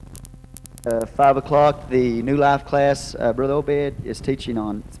5 o'clock, the New Life class. Brother Obed is teaching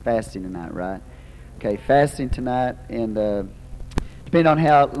on fasting tonight, right? Okay, fasting tonight, and depending on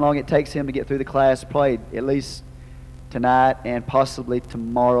how long it takes him to get through the class, probably at least tonight and possibly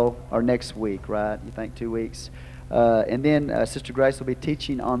tomorrow or next week, right? You think 2 weeks? And then Sister Grace will be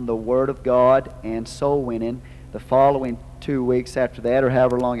teaching on the Word of God and soul winning the following 2 weeks after that, or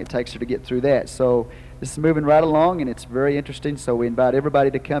however long it takes her to get through that. So this is moving right along, and it's very interesting. So we invite everybody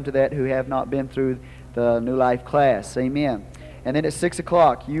to come to that who have not been through the New Life class. Amen. And then at 6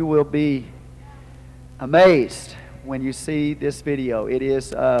 o'clock, you will be amazed when you see this video. It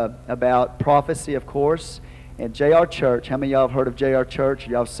is about prophecy, of course, and J.R. Church. How many of y'all have heard of J.R. Church?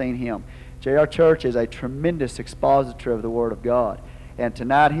 Y'all have seen him. J.R. Church is a tremendous expositor of the Word of God. And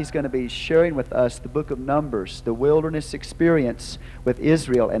tonight he's going to be sharing with us the book of Numbers, the wilderness experience with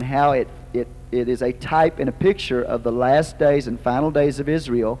Israel, and how it is a type and a picture of the last days and final days of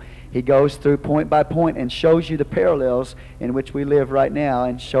Israel. He goes through point by point and shows you the parallels in which we live right now,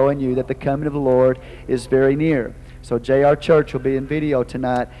 and showing you that the coming of the Lord is very near. So J.R. Church will be in video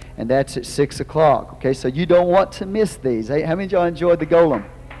tonight, and that's at 6 o'clock. Okay, so you don't want to miss these. Hey, how many of y'all enjoyed the Golem?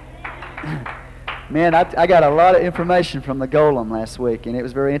 Man, I got a lot of information from the Golem last week, and it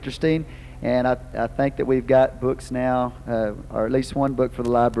was very interesting. And I think that we've got books now, or at least one book for the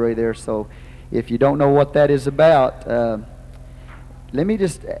library there. So if you don't know what that is about, let me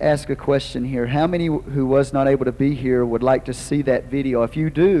just ask a question here. How many who was not able to be here would like to see that video? If you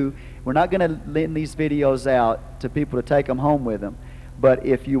do, we're not going to lend these videos out to people to take them home with them. But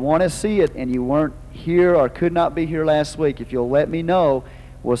if you want to see it and you weren't here or could not be here last week, if you'll let me know,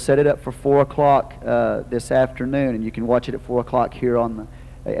 we'll set it up for 4 o'clock this afternoon, and you can watch it at 4 o'clock here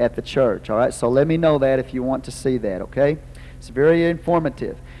at the church. All right, so let me know that if you want to see that, okay? It's very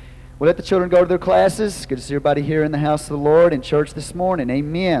informative. We'll let the children go to their classes. Good to see everybody here in the house of the Lord in church this morning.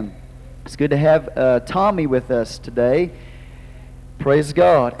 Amen. It's good to have Tommy with us today. Praise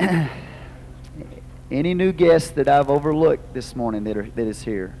God. Any new guests that I've overlooked this morning that is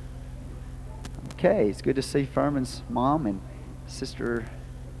here? Okay, it's good to see Furman's mom and sister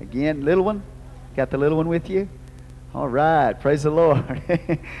again. Little one? Got the little one with you? All right. Praise the Lord.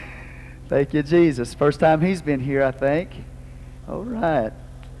 Thank you, Jesus. First time he's been here, I think. All right.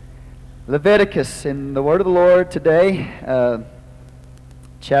 Leviticus, in the Word of the Lord today,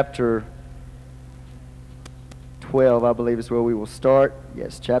 chapter 12, I believe, is where we will start.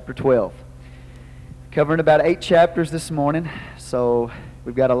 Yes, chapter 12. Covering about 8 chapters this morning, so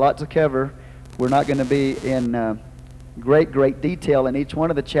we've got a lot to cover. We're not going to be in great detail in each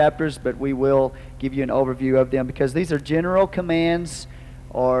one of the chapters, but we will give you an overview of them, because these are general commands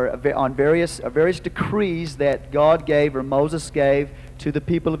or on various decrees that God gave or Moses gave to the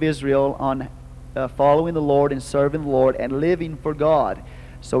people of Israel on following the Lord and serving the Lord and living for God.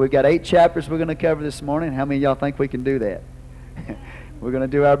 So we've got 8 chapters we're going to cover this morning. How many of y'all think we can do that? We're going to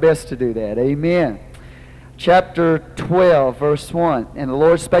do our best to do that. Amen. Chapter 12, verse 1. And the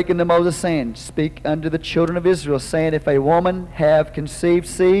Lord spake unto Moses, saying, Speak unto the children of Israel, saying, If a woman have conceived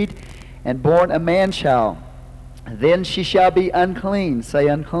seed and born a man-child, then she shall be unclean. Say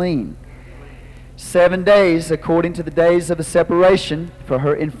unclean. 7 days, according to the days of the separation, for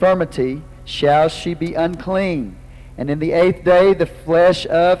her infirmity shall she be unclean. And in the 8th day the flesh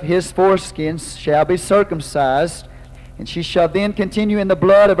of his foreskins shall be circumcised, and she shall then continue in the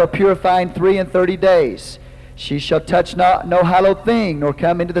blood of her purifying 33 days. She shall touch no hallowed thing, nor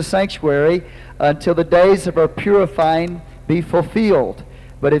come into the sanctuary, until the days of her purifying be fulfilled.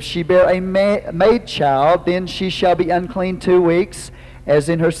 But if she bear a maid child, then she shall be unclean 2 weeks. As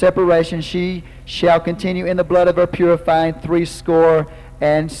in her separation she shall continue in the blood of her purifying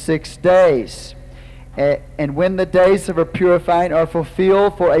 66 days. And when the days of her purifying are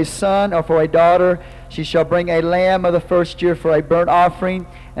fulfilled, for a son or for a daughter, she shall bring a lamb of the first year for a burnt offering,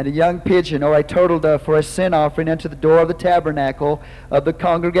 and a young pigeon or a turtle dove for a sin offering unto the door of the tabernacle of the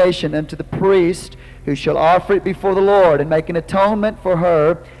congregation, unto the priest, who shall offer it before the Lord, and make an atonement for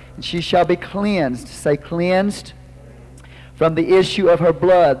her, and she shall be cleansed. Say cleansed. From the issue of her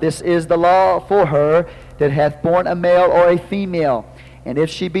blood. This is the law for her that hath borne a male or a female. And if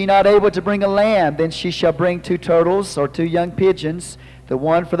she be not able to bring a lamb, then she shall bring 2 turtles or 2 young pigeons, the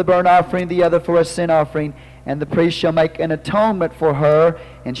one for the burnt offering, the other for a sin offering. And the priest shall make an atonement for her,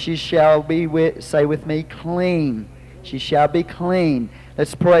 and she shall be, say with me, clean. She shall be clean.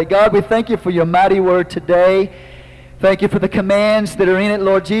 Let's pray. God, we thank you for your mighty word today. Thank you for the commands that are in it,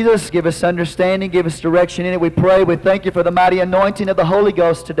 Lord Jesus. Give us understanding. Give us direction in it. We pray. We thank you for the mighty anointing of the Holy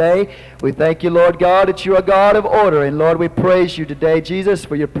Ghost today. We thank you, Lord God, that you are a God of order. And Lord, we praise you today, Jesus,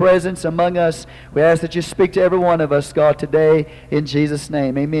 for your presence among us. We ask that you speak to every one of us, God, today in Jesus'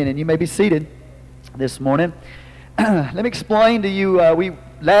 name. Amen. And you may be seated this morning. Let me explain to you.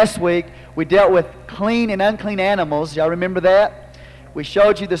 Last week, we dealt with clean and unclean animals. Y'all remember that? We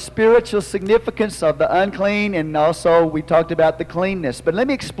showed you the spiritual significance of the unclean, and also we talked about the cleanness. But let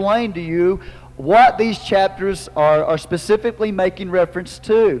me explain to you what these chapters are specifically making reference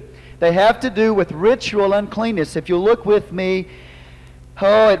to. They have to do with ritual uncleanness. If you'll look with me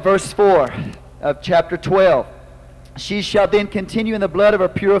at verse 4 of chapter 12. She shall then continue in the blood of her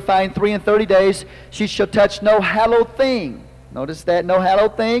purifying 33 days. She shall touch no hallowed thing. Notice that, no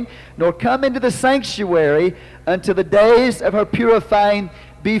hallowed thing, nor come into the sanctuary until the days of her purifying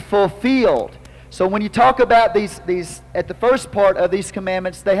be fulfilled. So when you talk about these at the first part of these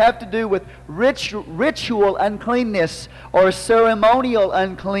commandments, they have to do with ritual uncleanness or ceremonial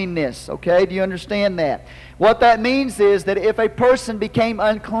uncleanness. Okay, do you understand that? What that means is that if a person became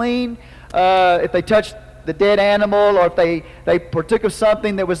unclean, if they touched the dead animal, or if they partook of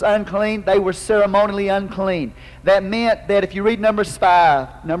something that was unclean, they were ceremonially unclean. That meant that if you read Numbers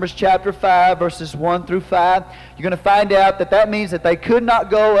chapter 5, verses 1 through 5, you're going to find out that means that they could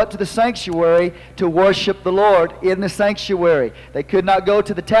not go up to the sanctuary to worship the Lord in the sanctuary. They could not go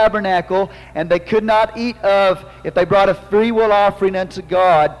to the tabernacle, and they could not eat of, if they brought a free will offering unto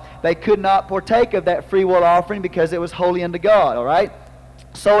God, they could not partake of that free will offering because it was holy unto God, all right?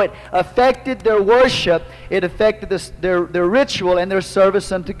 So it affected their worship, it affected their ritual and their service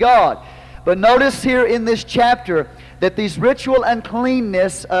unto God. But notice here in this chapter that these ritual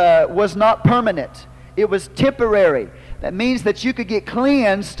uncleanness was not permanent. It was temporary. That means that you could get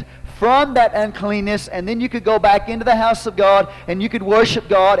cleansed from that uncleanness, and then you could go back into the house of God, and you could worship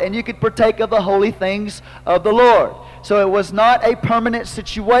God, and you could partake of the holy things of the Lord. So it was not a permanent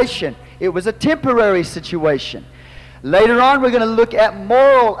situation. It was a temporary situation. Later on, we're going to look at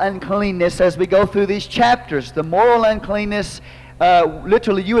moral uncleanness as we go through these chapters. The moral uncleanness,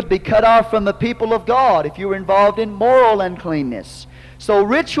 literally, you would be cut off from the people of God if you were involved in moral uncleanness. So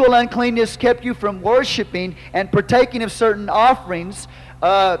ritual uncleanness kept you from worshiping and partaking of certain offerings,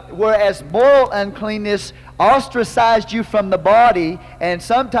 whereas moral uncleanness ostracized you from the body, and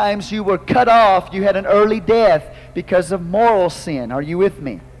sometimes you were cut off. You had an early death because of moral sin. Are you with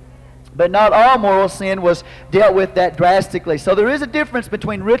me? But not all moral sin was dealt with that drastically. So there is a difference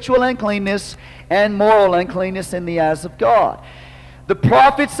between ritual uncleanness and moral uncleanness in the eyes of God. The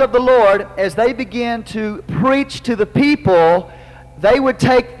prophets of the Lord, as they began to preach to the people, they would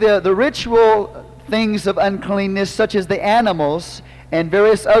take the ritual things of uncleanness, such as the animals and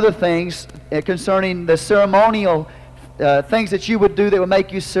various other things concerning the ceremonial things that you would do that would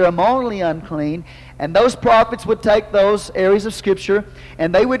make you ceremonially unclean. And those prophets would take those areas of Scripture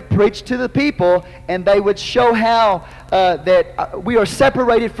and they would preach to the people, and they would show how that we are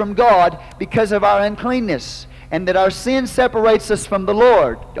separated from God because of our uncleanness, and that our sin separates us from the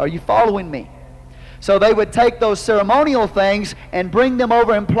Lord. Are you following me? So they would take those ceremonial things and bring them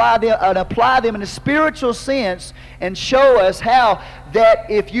over and apply them in a spiritual sense, and show us how that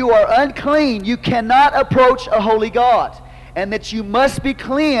if you are unclean, you cannot approach a holy God. And that you must be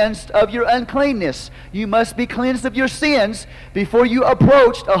cleansed of your uncleanness. You must be cleansed of your sins before you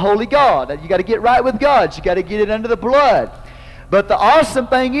approach a holy God. You got to get right with God. You got to get it under the blood. But the awesome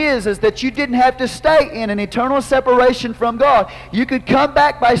thing is that you didn't have to stay in an eternal separation from God. You could come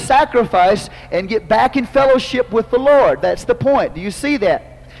back by sacrifice and get back in fellowship with the Lord. That's the point. Do you see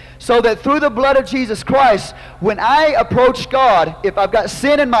that? So that through the blood of Jesus Christ, when I approach God, if I've got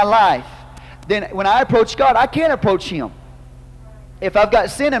sin in my life, then when I approach God, I can't approach Him. If I've got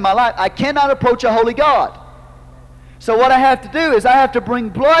sin in my life, I cannot approach a holy God. So what I have to do is I have to bring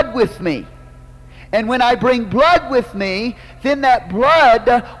blood with me. And when I bring blood with me, then that blood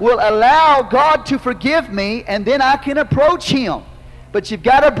will allow God to forgive me, and then I can approach Him. But you've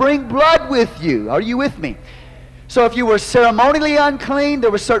got to bring blood with you. Are you with me? So if you were ceremonially unclean,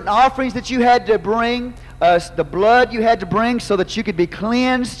 there were certain offerings that you had to bring, the blood you had to bring so that you could be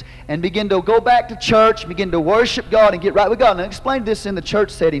cleansed and begin to go back to church, begin to worship God and get right with God. And I'll explain this in the church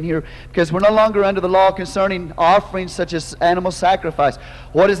setting here, because we're no longer under the law concerning offerings such as animal sacrifice.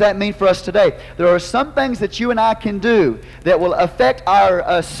 What does that mean for us today? There are some things that you and I can do that will affect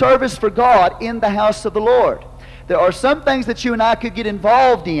our service for God in the house of the Lord. There are some things that you and I could get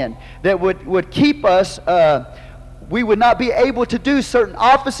involved in that would keep us we would not be able to do certain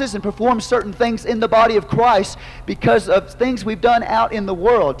offices and perform certain things in the body of Christ because of things we've done out in the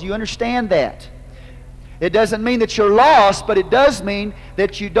world. Do you understand that? It doesn't mean that you're lost, but it does mean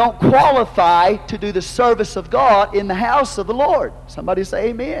that you don't qualify to do the service of God in the house of the Lord. Somebody say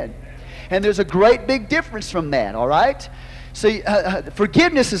amen. And there's a great big difference from that, all right? See,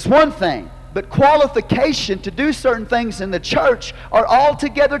 forgiveness is one thing, but qualification to do certain things in the church are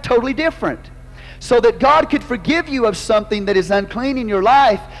altogether totally different. So that God could forgive you of something that is unclean in your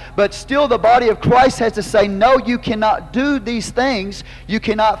life, but still the body of Christ has to say, no, you cannot do these things. You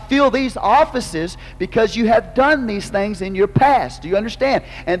cannot fill these offices because you have done these things in your past. Do you understand?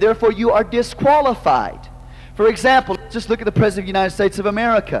 And therefore you are disqualified. For example, just look at the President of the United States of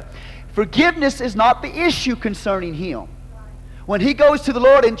America. Forgiveness is not the issue concerning him. When he goes to the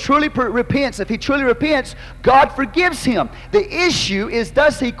Lord and truly repents, if he truly repents, God forgives him. The issue is,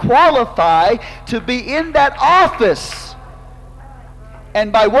 does he qualify to be in that office?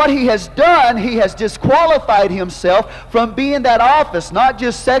 And by what he has done, he has disqualified himself from being that office, not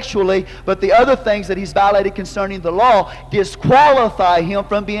just sexually, but the other things that he's violated concerning the law disqualify him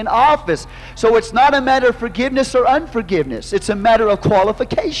from being office. So it's not a matter of forgiveness or unforgiveness. It's a matter of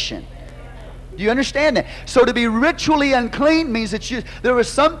qualification. Do you understand that? So to be ritually unclean means that there were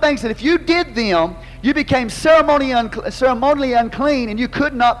some things that if you did them, you became ceremonially unclean, and you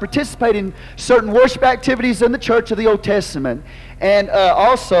could not participate in certain worship activities in the church of the Old Testament. And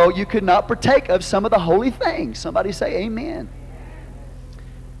also, you could not partake of some of the holy things. Somebody say amen.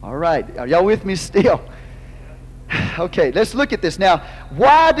 All right. Are y'all with me still? Okay, let's look at this. Now,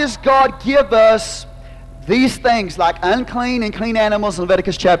 why does God give us these things like unclean and clean animals in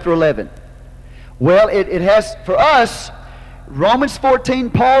Leviticus chapter 11? Well, it has, for us, Romans 14,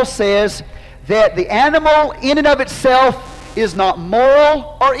 Paul says that the animal in and of itself is not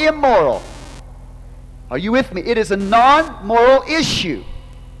moral or immoral. Are you with me? It is a non-moral issue.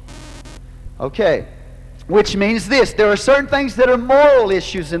 Okay. Which means this. There are certain things that are moral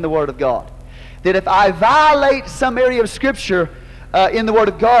issues in the Word of God. That if I violate some area of Scripture in the Word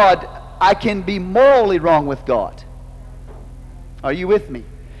of God, I can be morally wrong with God. Are you with me?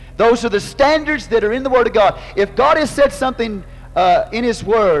 Those are the standards that are in the Word of God. If God has said something in His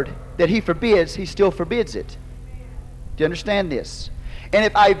Word that He forbids, He still forbids it. Do you understand this? And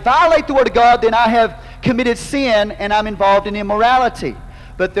if I violate the Word of God, then I have committed sin and I'm involved in immorality.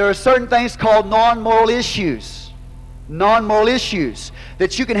 But there are certain things called non-moral issues. Non-moral issues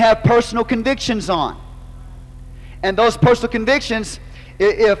that you can have personal convictions on. And those personal convictions,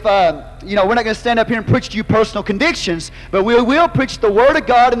 if we're not going to stand up here and preach to you personal convictions, but we will preach the Word of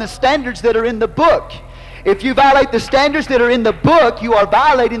God and the standards that are in the book. If you violate the standards that are in the book, you are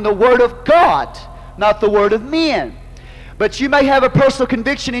violating the Word of God, not the Word of men. But you may have a personal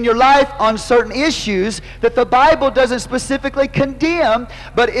conviction in your life on certain issues that the Bible doesn't specifically condemn,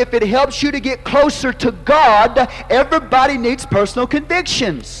 but if it helps you to get closer to God, everybody needs personal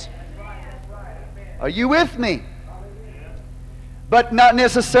convictions. Are you with me? But not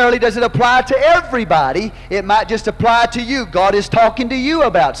necessarily does it apply to everybody. It might just apply to you. God is talking to you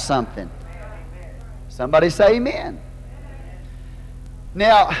about something. Somebody say amen.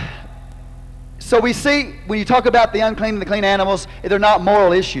 Now, so we see when you talk about the unclean and the clean animals, they're not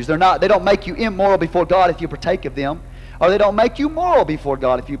moral issues. They don't make you immoral before God if you partake of them, or they don't make you moral before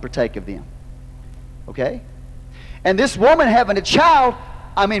God if you partake of them. Okay? And this woman having a child,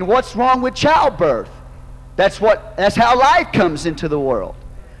 I mean, what's wrong with childbirth? That's how life comes into the world.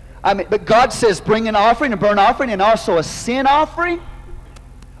 I mean, but God says bring an offering, a burnt offering, and also a sin offering.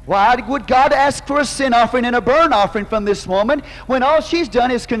 Why would God ask for a sin offering and a burnt offering from this woman when all she's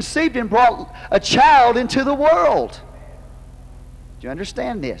done is conceived and brought a child into the world? Do you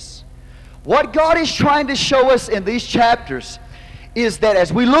understand this? What God is trying to show us in these chapters is that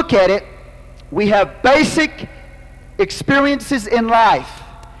as we look at it, we have basic experiences in life.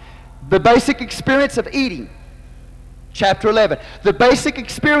 The basic experience of eating, chapter 11. The basic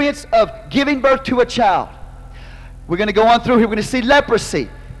experience of giving birth to a child. We're going to go on through here. We're going to see leprosy,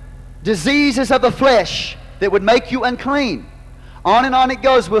 diseases of the flesh that would make you unclean. On and on it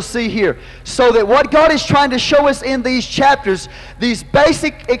goes, we'll see here. So that what God is trying to show us in these chapters, these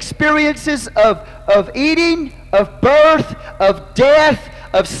basic experiences of eating, of birth, of death,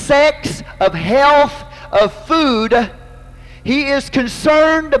 of sex, of health, of food, He is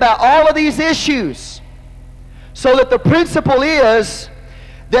concerned about all of these issues. So that the principle is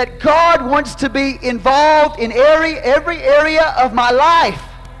that God wants to be involved in every area of my life.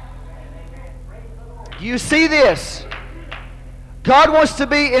 You see this? God wants to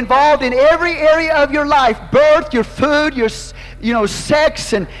be involved in every area of your life. Birth, your food, your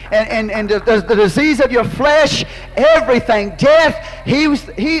sex, and the disease of your flesh, everything, death.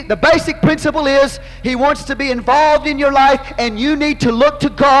 The basic principle is He wants to be involved in your life, and you need to look to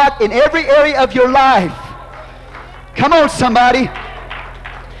God in every area of your life. Come on, somebody.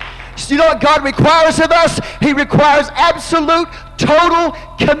 You know what God requires of us? He requires absolute, total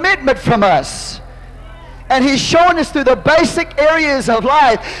commitment from us. And He's showing us through the basic areas of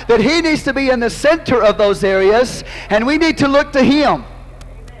life that He needs to be in the center of those areas, and we need to look to Him.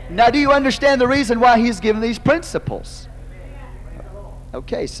 Now, do you understand the reason why He's given these principles?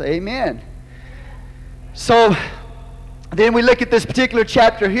 Okay, say amen. So, then we look at this particular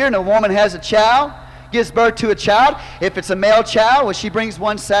chapter here, and a woman has a child, gives birth to a child. If it's a male child, well, she brings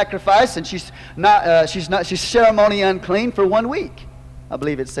one sacrifice, and she's ceremonially unclean for 1 week. I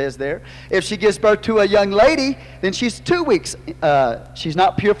believe it says there. If she gives birth to a young lady, then she's 2 weeks. She's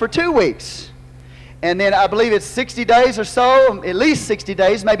not pure for 2 weeks. And then I believe it's 60 days or so, at least 60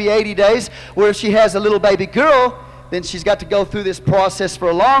 days, maybe 80 days, where if she has a little baby girl, then she's got to go through this process for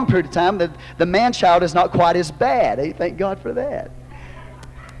a long period of time. The man-child is not quite as bad. Hey, thank God for that.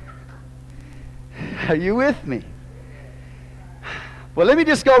 Are you with me? Well, let me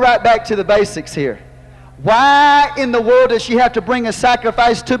just go right back to the basics here. Why in the world does she have to bring a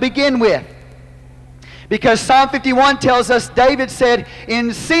sacrifice to begin with? Because Psalm 51 tells us, David said,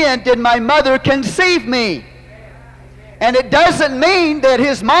 "In sin did my mother conceive me." And it doesn't mean that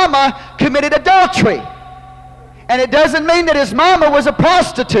his mama committed adultery. And it doesn't mean that his mama was a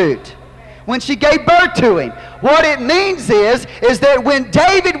prostitute when she gave birth to him. What it means is that when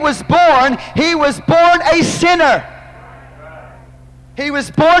David was born, he was born a sinner. He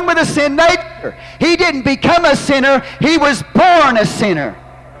was born with a sin nature. He didn't become a sinner. He was born a sinner.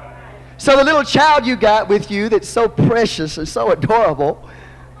 So the little child you got with you that's so precious and so adorable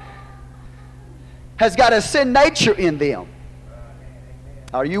has got a sin nature in them.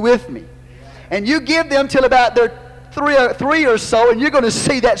 Are you with me? And you give them till about their three or so, and you're going to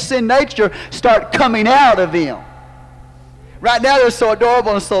see that sin nature start coming out of them. Right now they're so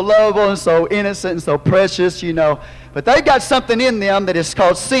adorable and so lovable and so innocent and so precious, you know. But they've got something in them that is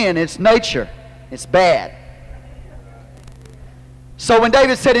called sin. It's nature. It's bad. So when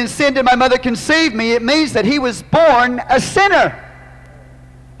David said, "In sin did my mother conceive me," it means that he was born a sinner.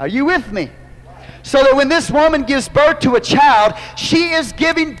 Are you with me? So that when this woman gives birth to a child, she is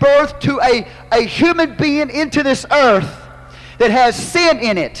giving birth to a human being into this earth that has sin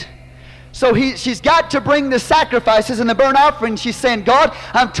in it. So she's got to bring the sacrifices and the burnt offering. She's saying, "God,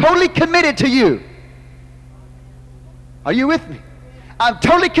 I'm totally committed to you." Are you with me? I'm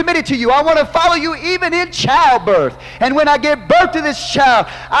totally committed to you. I want to follow you even in childbirth. And when I give birth to this child,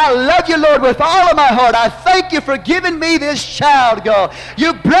 I love you, Lord, with all of my heart. I thank you for giving me this child, God.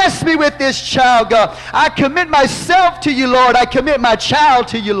 You bless me with this child, God. I commit myself to you, Lord. I commit my child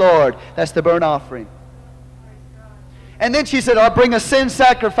to you, Lord. That's the burnt offering. And then she said, "I'll bring a sin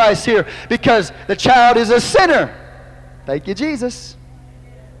sacrifice here because the child is a sinner." Thank you, Jesus.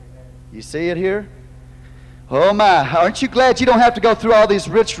 You see it here? Oh my, aren't you glad you don't have to go through all these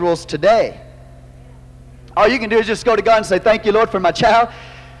rituals today? All you can do is just go to God and say, "Thank you, Lord, for my child.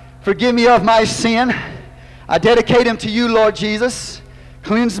 Forgive me of my sin. I dedicate him to you, Lord Jesus.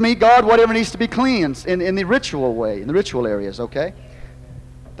 Cleanse me, God, whatever needs to be cleansed in the ritual way, in the ritual areas," okay?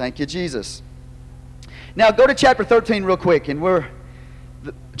 Thank you, Jesus. Now go to chapter 13 real quick, and we're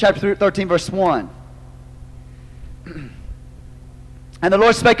chapter 13, verse 1. "And the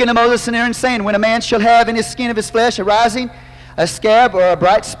Lord spake unto Moses and Aaron, saying, When a man shall have in his skin of his flesh arising a scab or a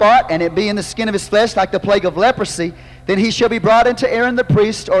bright spot, and it be in the skin of his flesh like the plague of leprosy, then he shall be brought unto Aaron the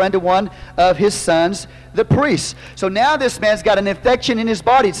priest, or unto one of his sons the priests." So now this man's got an infection in his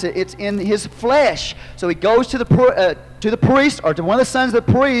body. It's in his flesh. So he goes to the priest, or to one of the sons of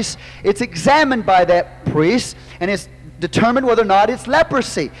the priest. It's examined by that priest, and it's determined whether or not it's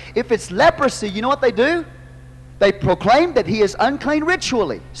leprosy. If it's leprosy, you know what they do? They proclaim that he is unclean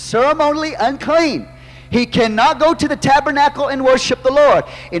ritually, ceremonially unclean. He cannot go to the tabernacle and worship the Lord.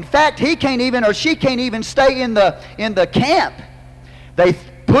 In fact, he can't even, or she can't even stay in the camp. They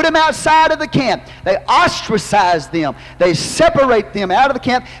put him outside of the camp. They ostracize them. They separate them out of the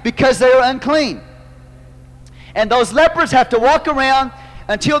camp because they are unclean. And those lepers have to walk around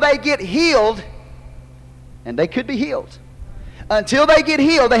until they get healed, and they could be healed. Until they get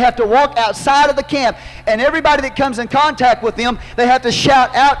healed, they have to walk outside of the camp. And everybody that comes in contact with them, they have to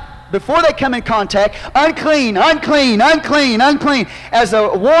shout out before they come in contact, "Unclean, unclean, unclean, unclean," as a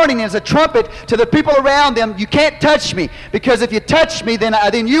warning, as a trumpet to the people around them. "You can't touch me, because if you touch me, then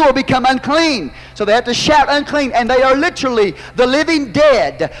you will become unclean." So they have to shout, "Unclean," and they are literally the living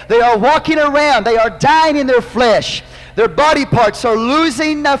dead. They are walking around. They are dying in their flesh. Their body parts are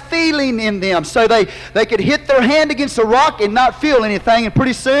losing a feeling in them. So they could hit their hand against a rock and not feel anything, and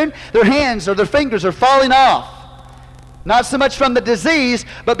pretty soon their hands or their fingers are falling off. Not so much from the disease,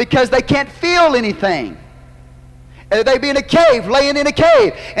 but because they can't feel anything. They be in a cave, laying in a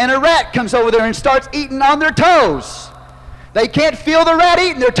cave, and a rat comes over there and starts eating on their toes. They can't feel the rat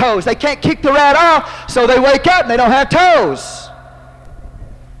eating their toes. They can't kick the rat off, so they wake up and they don't have toes.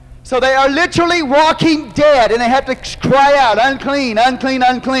 So they are literally walking dead, and they have to cry out, unclean, unclean,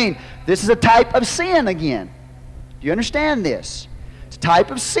 unclean. This is a type of sin again. Do you understand this? It's a type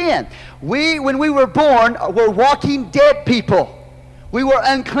of sin. When we were born, were walking dead people. We were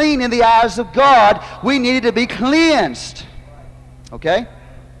unclean in the eyes of God. We needed to be cleansed. Okay?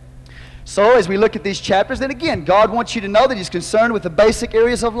 So as we look at these chapters, then again, God wants you to know that He's concerned with the basic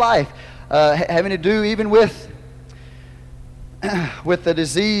areas of life, having to do even with the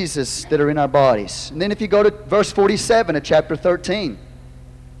diseases that are in our bodies. And then if you go to verse 47 of chapter 13,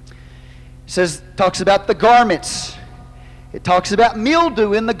 it talks about the garments. It talks about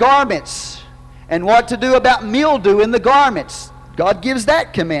mildew in the garments and what to do about mildew in the garments. God gives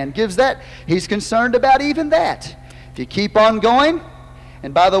that command, gives that. He's concerned about even that. If you keep on going,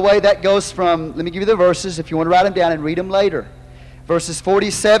 and by the way, that goes from, let me give you the verses if you want to write them down and read them later. Verses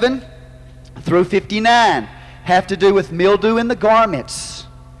 47 through 59 have to do with mildew in the garments.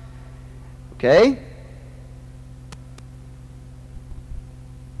 Okay?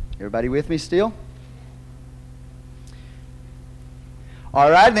 Everybody with me still? All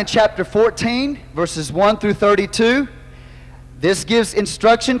right, and then chapter 14, verses 1 through 32. This gives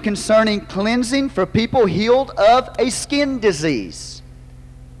instruction concerning cleansing for people healed of a skin disease.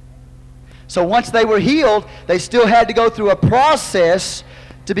 So once they were healed, they still had to go through a process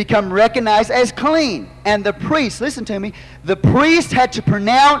to become recognized as clean. And the priest, listen to me, the priest had to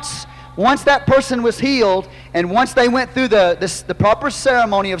pronounce, once that person was healed, and once they went through the proper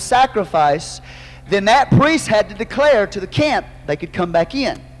ceremony of sacrifice, then that priest had to declare to the camp they could come back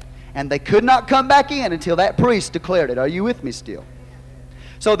in. And they could not come back in until that priest declared it. Are you with me still?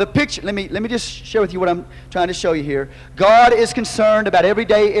 So the picture, let me just share with you what I'm trying to show you here. God is concerned about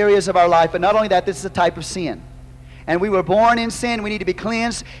everyday areas of our life, but not only that, this is a type of sin. And we were born in sin, we need to be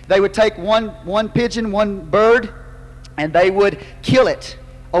cleansed. They would take one pigeon, one bird, and they would kill it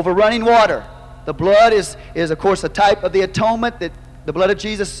over running water. The blood is of course a type of the atonement, that the blood of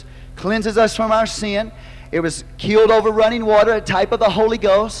Jesus cleanses us from our sin. It was killed over running water, a type of the Holy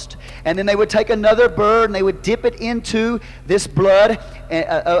Ghost. And then they would take another bird and they would dip it into this blood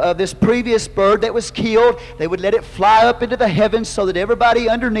of this previous bird that was killed. They would let it fly up into the heavens so that everybody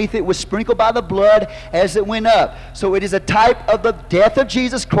underneath it was sprinkled by the blood as it went up. So it is a type of the death of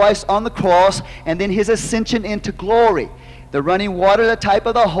Jesus Christ on the cross and then His ascension into glory. The running water, the type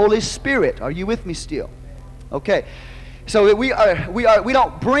of the Holy Spirit. Are you with me still? Okay. So we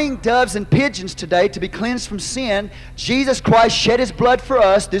don't bring doves and pigeons today to be cleansed from sin. Jesus Christ shed His blood for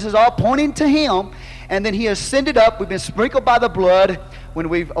us. This is all pointing to Him. And then He ascended up. We've been sprinkled by the blood when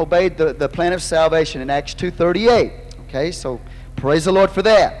we've obeyed the plan of salvation in Acts 2:38. Okay, so praise the Lord for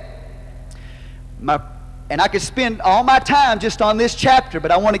that. And I could spend all my time just on this chapter,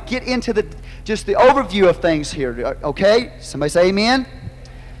 but I want to get into just the overview of things here. Okay? Somebody say amen.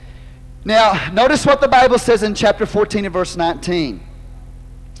 Now, notice what the Bible says in chapter 14 and verse 19.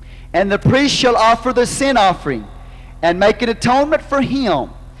 And the priest shall offer the sin offering and make an atonement for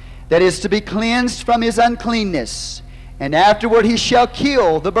him that is to be cleansed from his uncleanness. And afterward he shall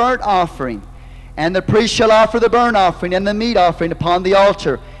kill the burnt offering. And the priest shall offer the burnt offering and the meat offering upon the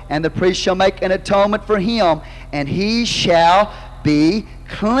altar. And the priest shall make an atonement for him, and he shall be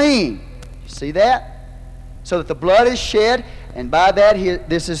clean. You see that? So that the blood is shed, and by that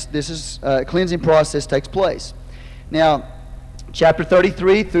this cleansing process takes place. Now, chapter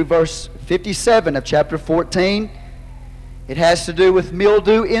 33 through verse 57 of chapter 14, it has to do with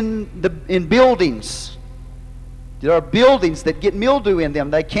mildew in buildings. There are buildings that get mildew in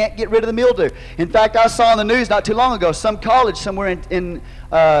them. They can't get rid of the mildew. In fact, I saw on the news not too long ago, some college somewhere in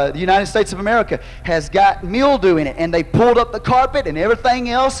the United States of America has got mildew in it. And they pulled up the carpet and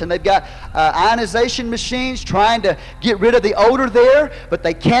everything else, and they've got ionization machines trying to get rid of the odor there. But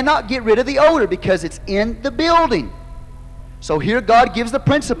they cannot get rid of the odor because it's in the building. So here God gives the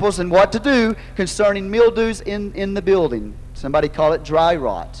principles and what to do concerning mildews in the building. Somebody call it dry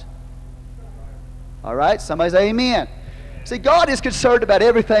rot. All right, somebody say amen. See, God is concerned about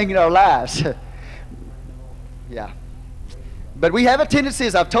everything in our lives. Yeah. But we have a tendency,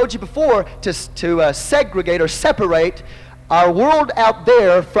 as I've told you before, to segregate or separate our world out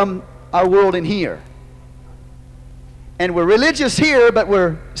there from our world in here. And we're religious here, but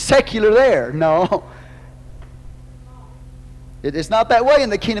we're secular there. No. It's not that way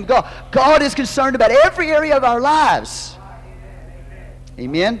in the kingdom of God. God is concerned about every area of our lives.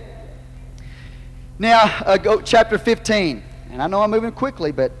 Amen. Now, go chapter 15. And I know I'm moving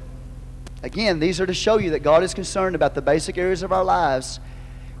quickly, but Again, these are to show you that God is concerned about the basic areas of our lives.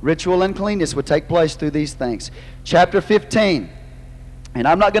 Ritual uncleanness would take place through these things. Chapter 15. And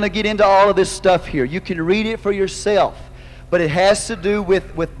I'm not going to get into all of this stuff here. You can read it for yourself. But it has to do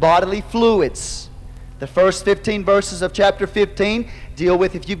with bodily fluids. The first 15 verses of chapter 15 deal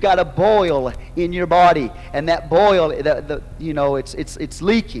with if you've got a boil in your body, and that boil, it's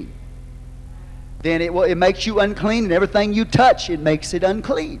leaking. Then it makes you unclean, and everything you touch, it makes it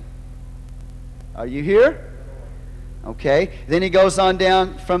unclean. Are you here? Okay. Then he goes on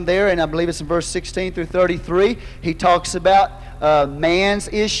down from there, and I believe it's in verse 16 through 33. He talks about man's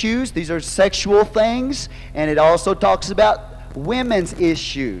issues. These are sexual things. And it also talks about women's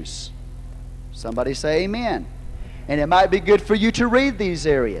issues. Somebody say amen. And it might be good for you to read these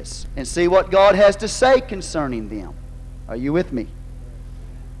areas and see what God has to say concerning them. Are you with me?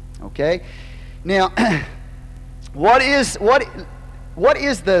 Okay. Now, what is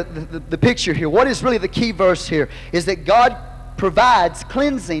the picture here? What is really the key verse here? Is that God provides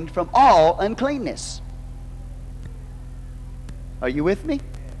cleansing from all uncleanness. Are you with me?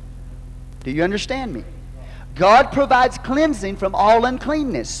 Do you understand me? God provides cleansing from all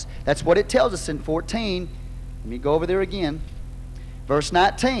uncleanness. That's what it tells us in 14. Let me go over there again. Verse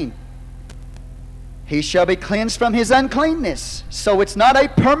 19. He shall be cleansed from his uncleanness. So it's not a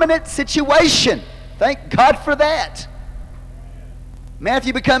permanent situation. Thank God for that. Man, if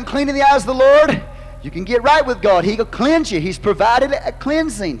you become clean in the eyes of the Lord, you can get right with God. He will cleanse you. He's provided a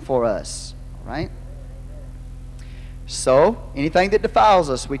cleansing for us. All right? So, anything that defiles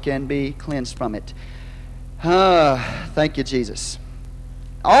us, we can be cleansed from it. Thank you, Jesus.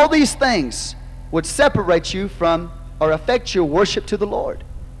 All these things would separate you from or affect your worship to the Lord.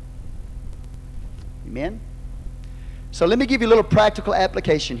 Amen? So let me give you a little practical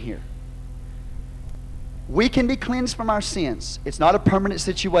application here. We can be cleansed from our sins. It's not a permanent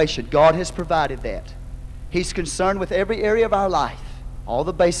situation. God has provided that. He's concerned with every area of our life, all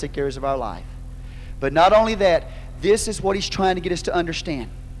the basic areas of our life. But not only that, this is what He's trying to get us to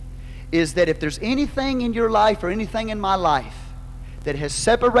understand, is that if there's anything in your life or anything in my life that has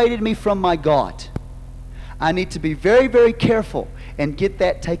separated me from my God, I need to be very, very careful and get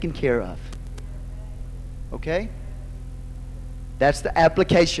that taken care of. Okay? That's the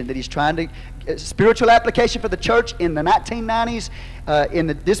application that He's trying to, spiritual application for the church in the 1990s, in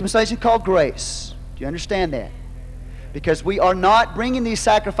the dispensation called grace. Do you understand that? Because we are not bringing these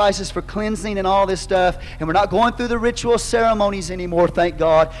sacrifices for cleansing and all this stuff, and we're not going through the ritual ceremonies anymore, thank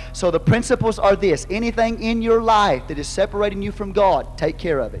God. So the principles are this: anything in your life that is separating you from God, take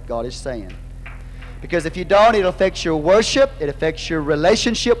care of it, God is saying. Because if you don't, it affects your worship, it affects your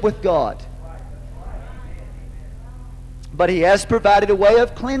relationship with God. But He has provided a way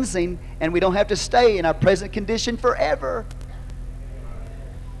of cleansing, and we don't have to stay in our present condition forever.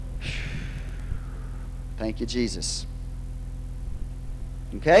 Thank you, Jesus.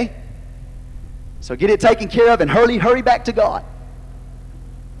 Okay? So get it taken care of and hurry back to God.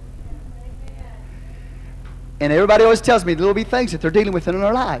 And everybody always tells me there will be things that they're dealing with in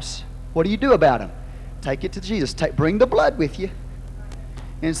their lives. What do you do about them? Take it to Jesus. Bring the blood with you.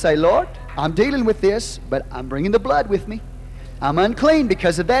 And say, Lord, I'm dealing with this, but I'm bringing the blood with me. I'm unclean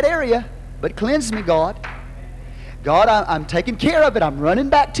because of that area, but cleanse me, God. God, I'm taking care of it. I'm running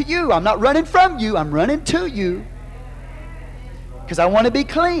back to you. I'm not running from you. I'm running to you. Because I want to be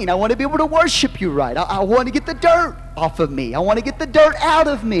clean. I want to be able to worship you right. I want to get the dirt off of me. I want to get the dirt out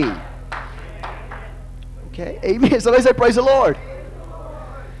of me. Okay, amen. Somebody say, praise the Lord.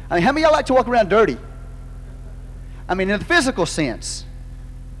 I mean, how many of y'all like to walk around dirty? I mean, in the physical sense.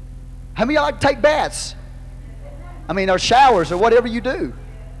 How many of y'all like to take baths? I mean, or showers or whatever you do.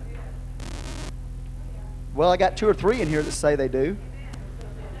 Well, I got 2 or 3 in here that say they do.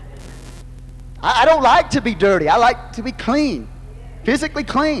 I don't like to be dirty. I like to be clean. Physically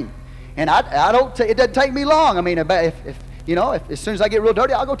clean. And I don't. It doesn't take me long. I mean, if as soon as I get real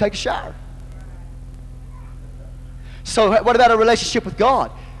dirty, I'll go take a shower. So what about a relationship with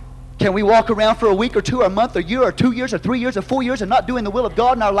God? Can we walk around for a week or 2 or a month or a year or 2 years or 3 years or 4 years and not doing the will of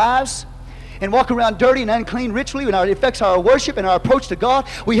God in our lives? And walk around dirty and unclean ritually, and it affects our worship and our approach to God.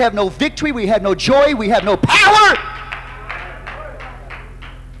 We have no victory. We have no joy. We have no power.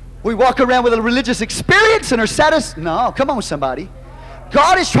 We walk around with a religious experience and are satisfied. No, come on, somebody.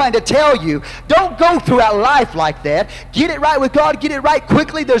 God is trying to tell you, don't go throughout life like that. Get it right with God. Get it right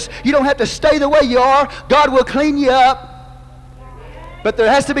quickly. You don't have to stay the way you are. God will clean you up. But there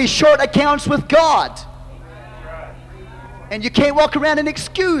has to be short accounts with God. And you can't walk around and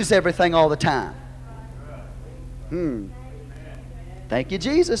excuse everything all the time. Thank you,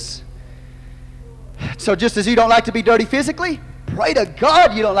 Jesus. So just as you don't like to be dirty physically, Pray to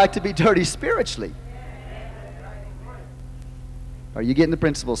God you don't like to be dirty spiritually. Are you getting the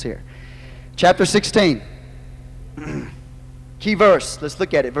principles here? Chapter 16. Key verse. Let's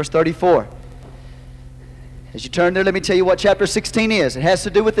look at it. Verse 34. As you turn there, let me tell you what chapter 16 is. It has to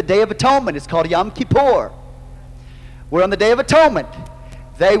do with the Day of Atonement. It's called Yom Kippur. Where on the Day of Atonement,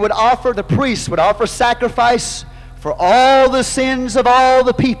 the priests would offer sacrifice for all the sins of all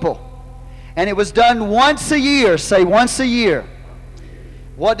the people. And it was done once a year. Say once a year.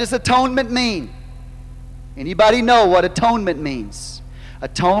 What does atonement mean? Anybody know what atonement means?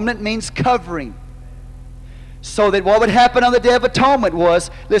 Atonement means covering. So that what would happen on the Day of Atonement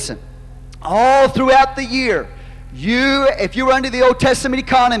was, listen, all throughout the year, if you were under the Old Testament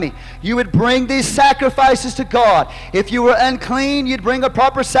economy, you would bring these sacrifices to God. If you were unclean, you'd bring a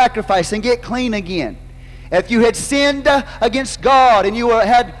proper sacrifice and get clean again. If you had sinned against God and you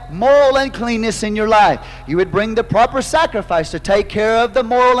had moral uncleanness in your life, you would bring the proper sacrifice to take care of the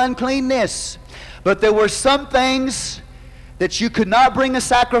moral uncleanness. But there were some things that you could not bring a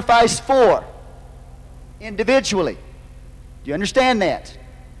sacrifice for individually. Do you understand that?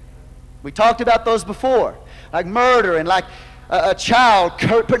 We talked about those before, like murder and like a child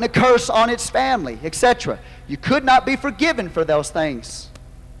putting a curse on its family, etc. You could not be forgiven for those things.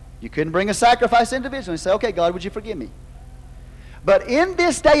 You couldn't bring a sacrifice individually and say, okay, God, would you forgive me? But in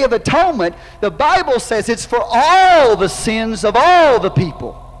this Day of Atonement, the Bible says it's for all the sins of all the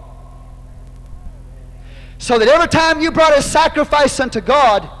people. So that every time you brought a sacrifice unto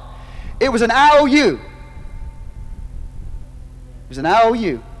God, it was an IOU. It was an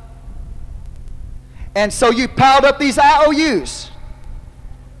IOU. And so you piled up these IOUs.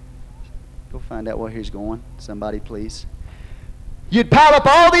 Go find out where he's going. Somebody, please. You'd pile up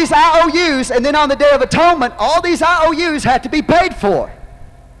all these IOUs, and then on the Day of Atonement, all these IOUs had to be paid for.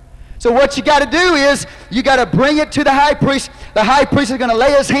 So what you got to do is, you got to bring it to the high priest. The high priest is going to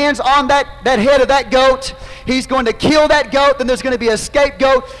lay his hands on that head of that goat. He's going to kill that goat. Then there's going to be a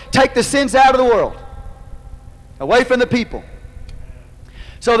scapegoat. Take the sins out of the world. Away from the people.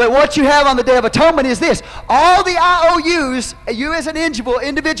 So that what you have on the Day of Atonement is this. All the IOUs you as an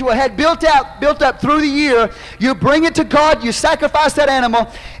individual had built up through the year, you bring it to God, you sacrifice that animal,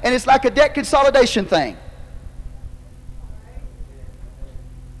 and it's like a debt consolidation thing.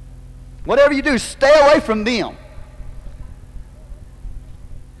 Whatever you do, stay away from them.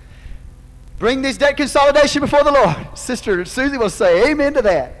 Bring this debt consolidation before the Lord. Sister Susie will say amen to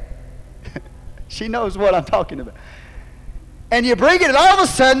that. She knows what I'm talking about. And you bring it, and all of a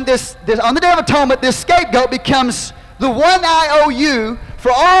sudden, this on the Day of Atonement, this scapegoat becomes the one IOU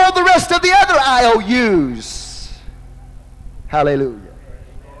for all the rest of the other IOUs. Hallelujah.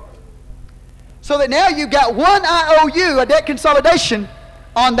 So that now you've got one IOU, a debt consolidation,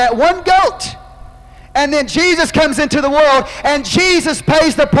 on that one goat. And then Jesus comes into the world, and Jesus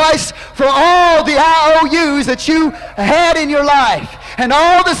pays the price for all the IOUs that you had in your life, and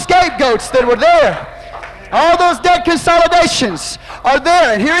all the scapegoats that were there. All those debt consolidations are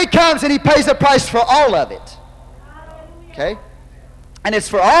there, and here he comes, and he pays the price for all of it. Okay? And it's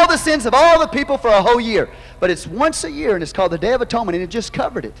for all the sins of all the people for a whole year. But it's once a year, and it's called the Day of Atonement, and it just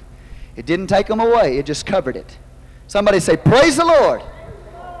covered it. It didn't take them away. It just covered it. Somebody say, praise the Lord.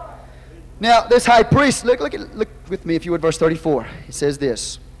 Now, this high priest, look with me, if you would, verse 34. He says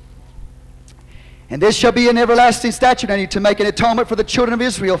this. And this shall be an everlasting statute unto you, to make an atonement for the children of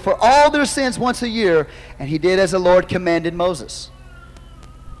Israel for all their sins once a year. And he did as the Lord commanded Moses.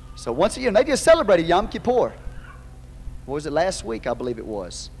 So once a year, and they just celebrated Yom Kippur. What was it, last week, I believe it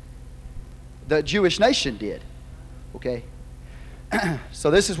was. The Jewish nation did. Okay? So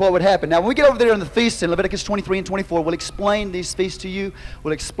this is what would happen. Now, when we get over there in the feasts in Leviticus 23 and 24, we'll explain these feasts to you.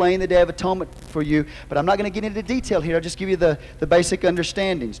 We'll explain the Day of Atonement for you. But I'm not going to get into detail here. I'll just give you the basic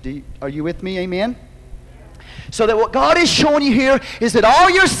understandings. Are you with me? Amen? So that what God is showing you here is that all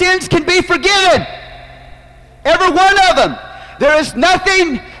your sins can be forgiven. Every one of them. There is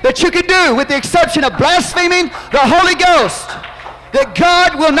nothing that you can do, with the exception of blaspheming the Holy Ghost, that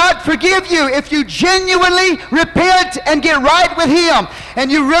God will not forgive you if you genuinely repent and get right with Him,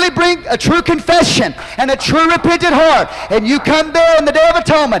 and you really bring a true confession and a true repentant heart, and you come there in the Day of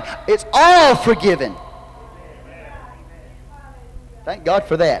Atonement. It's all forgiven. Thank God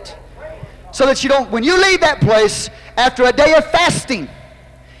for that. So that you don't, when you leave that place after a day of fasting,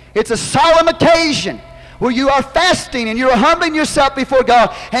 it's a solemn occasion where you are fasting and you're humbling yourself before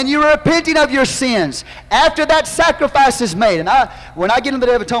God and you're repenting of your sins. After that sacrifice is made, and when I get into the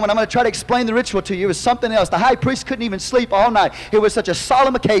Day of Atonement, I'm going to try to explain the ritual to you. It was something else. The high priest couldn't even sleep all night. It was such a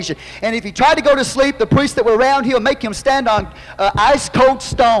solemn occasion. And if he tried to go to sleep, the priests that were around, he'll make him stand on ice-cold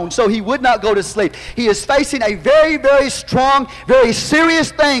stone so he would not go to sleep. He is facing a very, very strong, very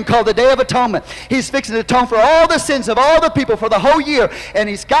serious thing called the Day of Atonement. He's fixing to atone for all the sins of all the people for the whole year, and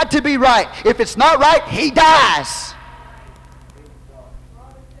he's got to be right. If it's not right, he dies.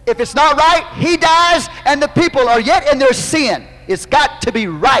 If it's not right, he dies, and the people are yet in their sin. It's got to be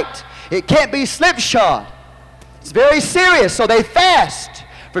right. It can't be slipshod. It's very serious, so they fast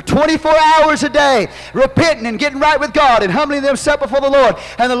for 24 hours a day, repenting and getting right with God and humbling themselves before the Lord.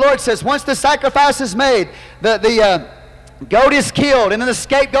 And the Lord says, once the sacrifice is made, the goat is killed, and then the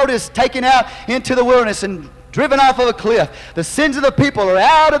scapegoat is taken out into the wilderness and driven off of a cliff. The sins of the people are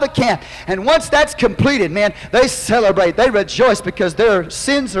out of the camp. And once that's completed, man, they celebrate. They rejoice because their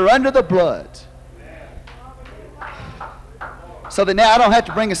sins are under the blood. So that now I don't have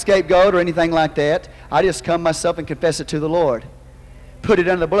to bring a scapegoat or anything like that. I just come myself and confess it to the Lord. Put it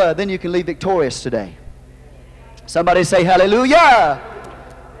under the blood. Then you can leave victorious today. Somebody say hallelujah.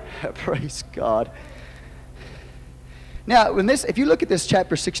 Praise God. Now, if you look at this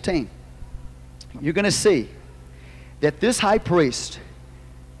chapter 16, you're going to see that this high priest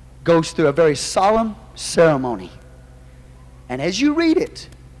goes through a very solemn ceremony. And as you read it,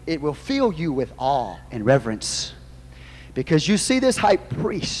 it will fill you with awe and reverence. Because you see this high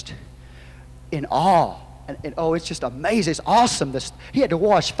priest in awe. And oh, it's just amazing. It's awesome. He had to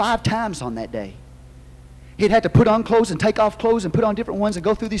wash 5 times on that day. He'd had to put on clothes and take off clothes and put on different ones and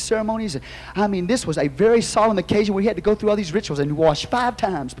go through these ceremonies. And, I mean, this was a very solemn occasion where he had to go through all these rituals and wash 5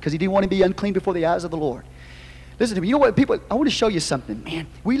 times because he didn't want to be unclean before the eyes of the Lord. Listen to me. You know what, people? I want to show you something. Man,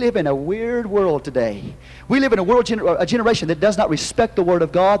 we live in a weird world today. We live in a generation that does not respect the Word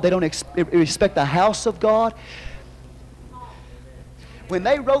of God. They don't respect the house of God. When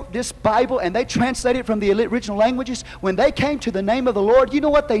they wrote this Bible and they translated it from the original languages, when they came to the name of the Lord, you know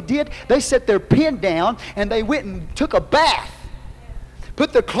what they did? They set their pen down and they went and took a bath,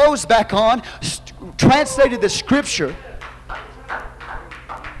 put their clothes back on, translated the Scripture,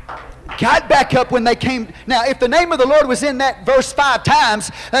 got back up when they came. Now, if the name of the Lord was in that verse 5 times,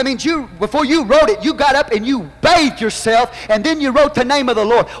 that means before you wrote it, you got up and you bathed yourself, and then you wrote the name of the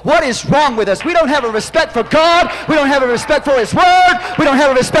Lord. What is wrong with us? We don't have a respect for God. We don't have a respect for His Word. We don't have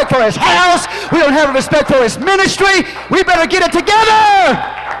a respect for His house. We don't have a respect for His ministry. We better get it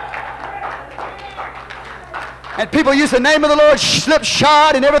together. And people use the name of the Lord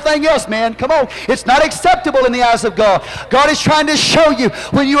slipshod and everything else, man. Come on. It's not acceptable in the eyes of God. God is trying to show you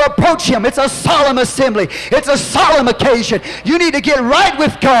when you approach Him, it's a solemn assembly. It's a solemn occasion. You need to get right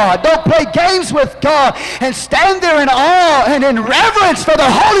with God. Don't play games with God. And stand there in awe and in reverence for the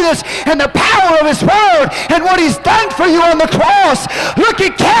holiness and the power of His Word and what He's done for you on the cross. Look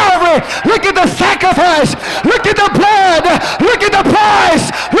at Calvary. Look at the sacrifice. Look at the blood. Look at the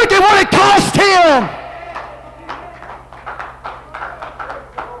price. Look at what it cost Him.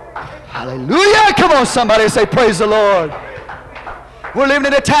 Hallelujah. Come on, somebody say praise the Lord. We're living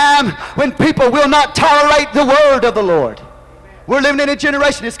in a time when people will not tolerate the word of the Lord. We're living in a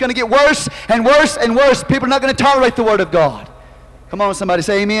generation, it's going to get worse and worse and worse. People are not going to tolerate the word of God. Come on, somebody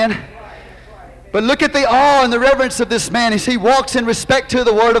say amen. But look at the awe and the reverence of this man as he walks in respect to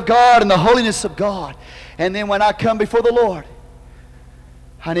the word of God and the holiness of God. And then when I come before the Lord,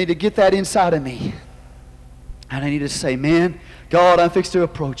 I need to get that inside of me. And I need to say, man, God, I'm fixed to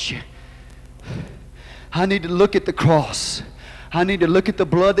approach you. I need to look at the cross. I need to look at the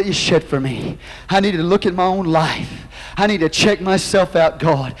blood that you shed for me. I need to look at my own life. I need to check myself out,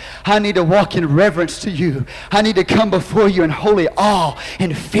 God. I need to walk in reverence to you. I need to come before you in holy awe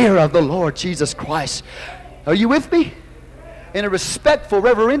and fear of the Lord Jesus Christ. Are you with me? In a respectful,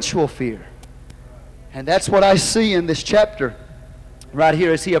 reverential fear. And that's what I see in this chapter right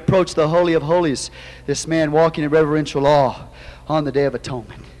here as he approached the Holy of Holies. This man walking in reverential awe on the Day of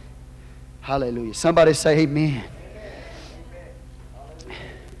Atonement. Hallelujah. Somebody say amen.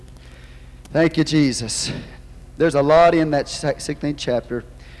 Thank you, Jesus. There's a lot in that 16th chapter.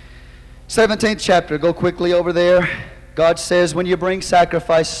 17th chapter, go quickly over there. God says when you bring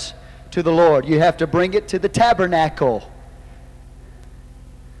sacrifice to the Lord, you have to bring it to the tabernacle.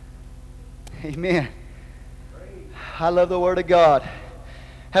 Amen. I love the Word of God.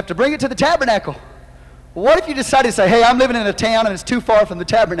 Have to bring it to the tabernacle. What if you decided to say, hey, I'm living in a town and it's too far from the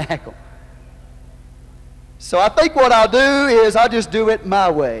tabernacle? So I think what I'll do is I'll just do it my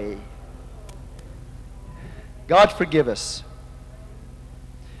way. God forgive us.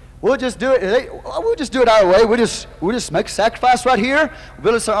 We'll just do it. We'll just do it our way. We'll just make a sacrifice right here. We'll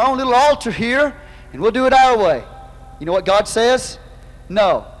build us our own little altar here, and we'll do it our way. You know what God says?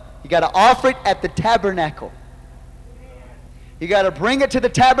 No. You got to offer it at the tabernacle. You got to bring it to the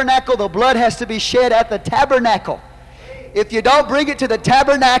tabernacle. The blood has to be shed at the tabernacle. If you don't bring it to the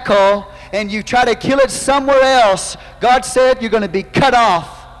tabernacle and you try to kill it somewhere else, God said you're going to be cut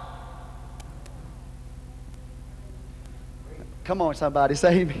off. Come on, somebody,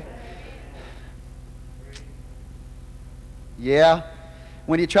 say me. Yeah.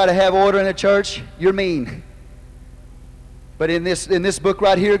 When you try to have order in a church, you're mean. But in this book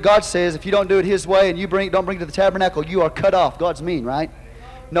right here, God says if you don't do it His way and you don't bring it to the tabernacle, you are cut off. God's mean, right?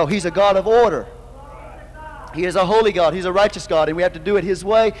 No, He's a God of order. He is a holy God. He's a righteous God, and we have to do it His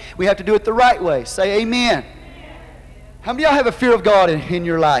way. We have to do it the right way. Say amen. How many of y'all have a fear of God in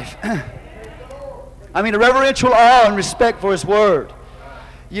your life? I mean, a reverential awe and respect for His Word.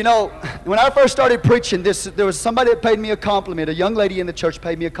 You know, when I first started preaching this, there was somebody that paid me a compliment. A young lady in the church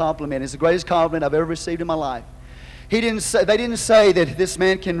paid me a compliment. It's the greatest compliment I've ever received in my life. They didn't say that this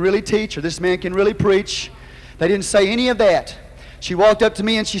man can really teach or this man can really preach. They didn't say any of that. She walked up to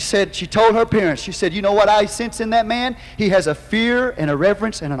me and she told her parents, she said, you know what I sense in that man? He has a fear and a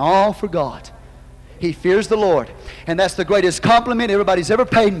reverence and an awe for God. He fears the Lord. And that's the greatest compliment everybody's ever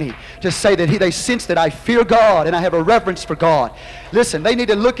paid me, to say that they sense that I fear God and I have a reverence for God. Listen, they need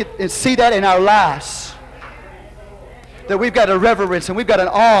to look at and see that in our lives. That we've got a reverence and we've got an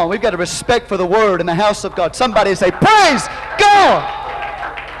awe and we've got a respect for the Word in the house of God. Somebody say, praise God!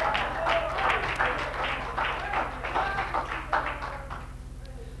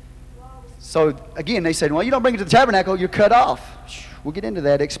 So again, they said, well, you don't bring it to the tabernacle, you're cut off. We'll get into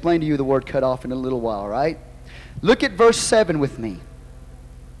that, explain to you the word cut off in a little while, right? Look at verse 7 with me.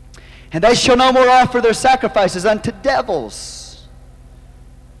 And they shall no more offer their sacrifices unto devils,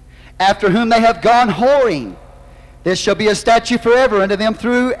 after whom they have gone whoring. This shall be a statute forever unto them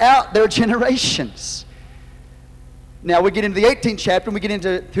throughout their generations. Now we get into the 18th chapter, and we get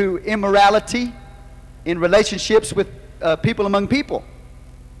into immorality in relationships with people among people.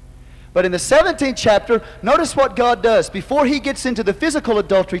 But in the 17th chapter, notice what God does. Before He gets into the physical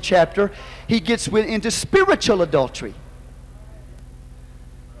adultery chapter, He gets into spiritual adultery.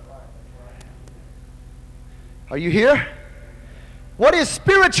 Are you here? What is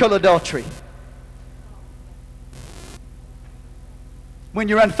spiritual adultery? When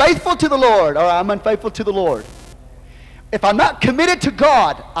you're unfaithful to the Lord, or I'm unfaithful to the Lord. If I'm not committed to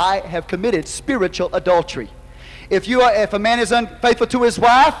God, I have committed spiritual adultery. If a man is unfaithful to his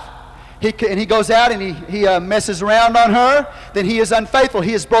wife, and he goes out and he messes around on her, then he is unfaithful.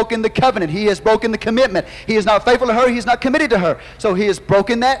 He has broken the covenant. He has broken the commitment. He is not faithful to her. He is not committed to her. So he has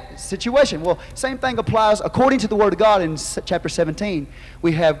broken that situation. Well, same thing applies according to the Word of God in chapter 17.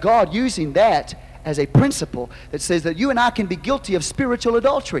 We have God using that as a principle that says that you and I can be guilty of spiritual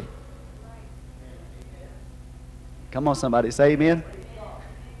adultery. Come on, somebody, say amen.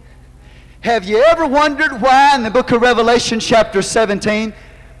 Have you ever wondered why in the book of Revelation chapter 17,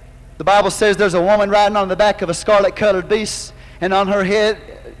 the Bible says there's a woman riding on the back of a scarlet-colored beast, and on her head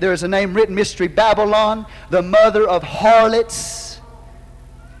there is a name written, Mystery Babylon, the mother of harlots,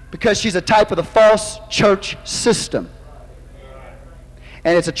 because she's a type of the false church system.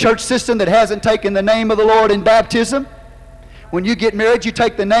 And it's a church system that hasn't taken the name of the Lord in baptism. When you get married, you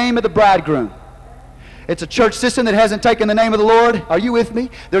take the name of the bridegroom. It's a church system that hasn't taken the name of the Lord. Are you with me?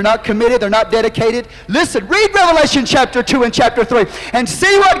 They're not committed. They're not dedicated. Listen, read Revelation chapter 2 and chapter 3 and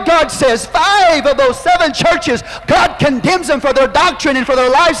see what God says. 5 of those 7 churches, God condemns them for their doctrine and for their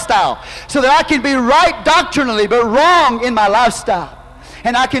lifestyle. So that I can be right doctrinally but wrong in my lifestyle.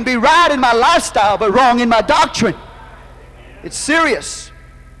 And I can be right in my lifestyle but wrong in my doctrine. It's serious.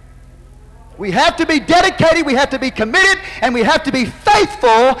 We have to be dedicated, we have to be committed, and we have to be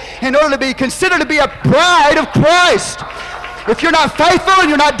faithful in order to be considered to be a bride of Christ. If you're not faithful and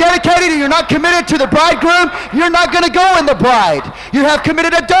you're not dedicated and you're not committed to the bridegroom, you're not going to go in the bride. You have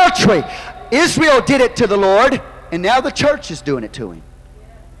committed adultery. Israel did it to the Lord, and now the church is doing it to Him.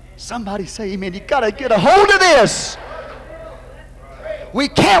 Somebody say amen. You've got to get a hold of this. We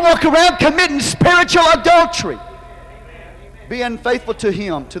can't walk around committing spiritual adultery. Be unfaithful to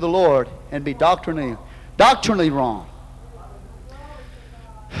Him, to the Lord, and be doctrinally wrong.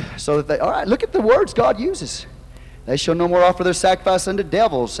 So that all right, look at the words God uses. They shall no more offer their sacrifice unto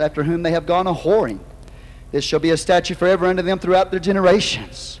devils, after whom they have gone a whoring. This shall be a statute forever unto them throughout their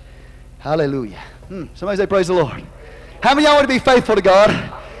generations. Hallelujah. Somebody say praise the Lord. How many of y'all want to be faithful to God?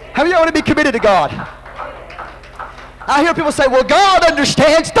 How many of y'all want to be committed to God? I hear people say, well, God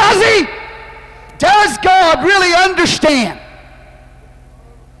understands. Does He? Does God really understand?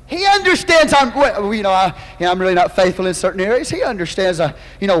 He understands I'm really not faithful in certain areas. He understands why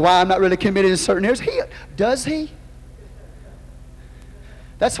I'm not really committed in certain areas. Does he?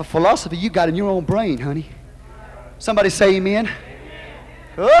 That's a philosophy you got in your own brain, honey. Somebody say amen.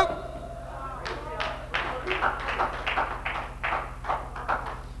 Oh.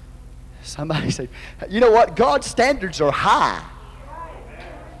 Somebody say, you know what? God's standards are high.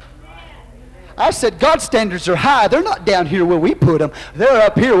 I said God's standards are high. They're not down here where we put them. They're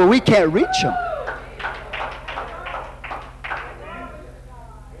up here where we can't reach them.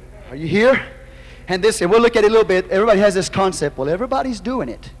 Are you here? And we'll look at it a little bit. Everybody has this concept. Well, everybody's doing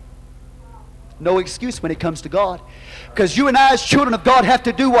it. No excuse when it comes to God. Because you and I as children of God have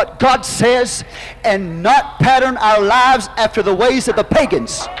to do what God says and not pattern our lives after the ways of the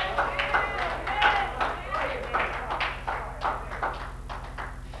pagans.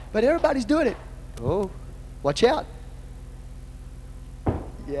 But everybody's doing it. Oh, watch out.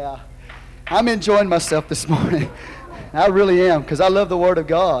 Yeah. I'm enjoying myself this morning. I really am, because I love the Word of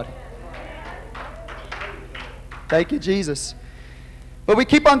God. Thank you, Jesus. But we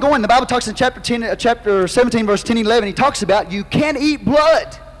keep on going. The Bible talks in chapter 17, verse 10 and 11. He talks about you can't eat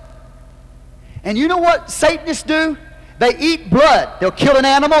blood. And you know what Satanists do? They eat blood. They'll kill an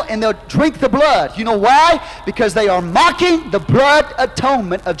animal and they'll drink the blood. You know why? Because they are mocking the blood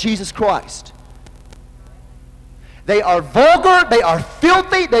atonement of Jesus Christ. They are vulgar, they are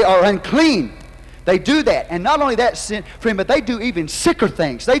filthy, they are unclean. They do that. And not only that, friend, but they do even sicker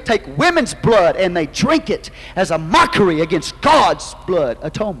things. They take women's blood and they drink it as a mockery against God's blood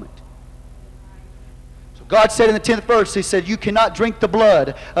atonement. So God said in the 10th verse, He said, you cannot drink the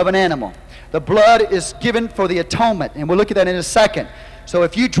blood of an animal. The blood is given for the atonement. And we'll look at that in a second. So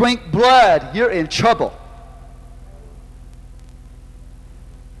if you drink blood, you're in trouble.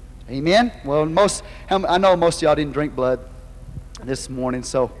 Amen? Well, I know most of y'all didn't drink blood this morning,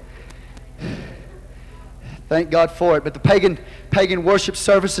 so thank God for it. But the pagan worship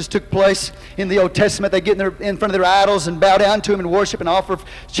services took place in the Old Testament. They get in front of their idols and bow down to them and worship and offer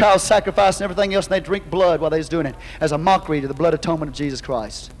child sacrifice and everything else, and they drink blood while they was doing it as a mockery to the blood atonement of Jesus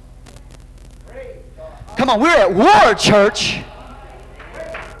Christ. Come on, we're at war, church.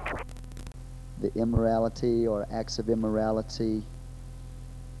 The immorality or acts of immorality.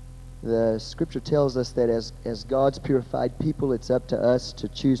 The Scripture tells us that as God's purified people, it's up to us to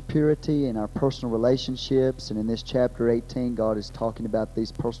choose purity in our personal relationships. And in this chapter 18, God is talking about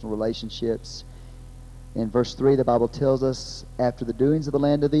these personal relationships. In verse 3, the Bible tells us, after the doings of the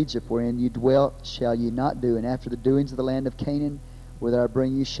land of Egypt, wherein you dwelt, shall you not do. And after the doings of the land of Canaan, whither I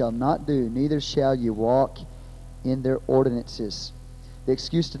bring you, shall not do, neither shall you walk in their ordinances. The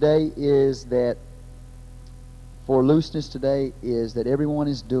excuse today is that, for looseness today, is that everyone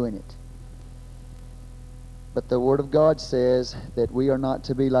is doing it. But the Word of God says that we are not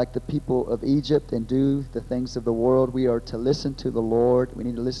to be like the people of Egypt and do the things of the world. We are to listen to the Lord. We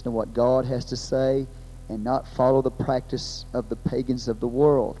need to listen to what God has to say and not follow the practice of the pagans of the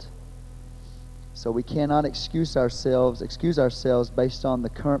world. So we cannot excuse ourselves based on the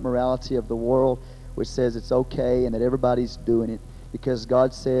current morality of the world, which says it's okay and that everybody's doing it, because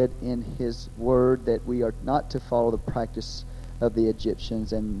God said in His Word that we are not to follow the practice of the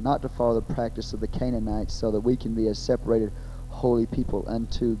Egyptians and not to follow the practice of the Canaanites, so that we can be a separated holy people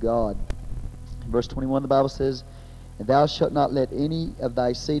unto God. In verse 21, the Bible says, and thou shalt not let any of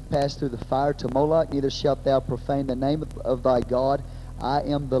thy seed pass through the fire to Moloch, neither shalt thou profane the name of thy God. I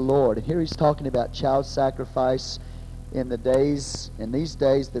am the Lord. And here he's talking about child sacrifice. In these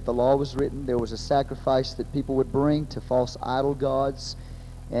days that the law was written, there was a sacrifice that people would bring to false idol gods.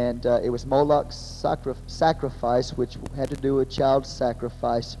 And it was Moloch's sacrifice, which had to do with child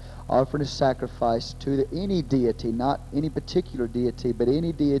sacrifice, offering a sacrifice to any deity, not any particular deity, but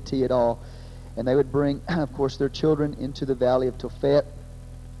any deity at all. And they would bring, of course, their children into the Valley of Tophet.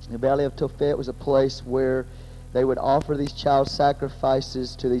 The Valley of Tophet was a place where they would offer these child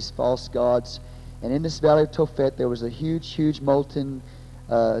sacrifices to these false gods. And in this Valley of Tophet, there was a huge molten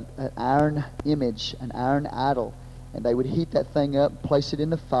iron image, an iron idol. And they would heat that thing up, place it in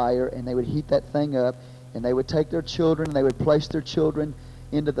the fire, and they would heat that thing up. And they would take their children, and they would place their children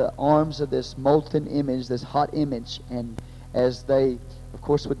into the arms of this molten image, this hot image. And as they, of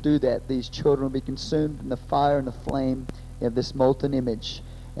course, would do that, these children would be consumed in the fire and the flame of this molten image.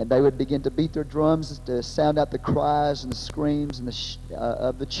 And they would begin to beat their drums to sound out the cries and the screams and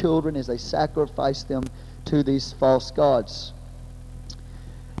of the children as they sacrificed them to these false gods.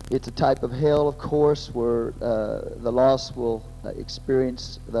 It's a type of hell, of course, where the lost will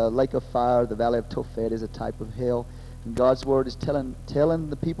experience the lake of fire. The Valley of Tophet is a type of hell. And God's Word is telling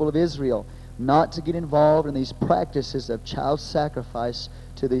the people of Israel, not to get involved in these practices of child sacrifice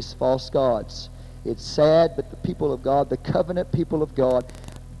to these false gods. It's sad, but the people of God, the covenant people of God,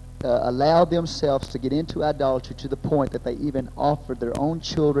 allowed themselves to get into idolatry to the point that they even offered their own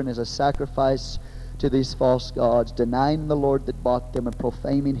children as a sacrifice to these false gods, denying the Lord that bought them and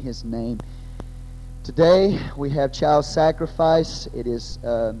profaning His name. Today we have child sacrifice. It is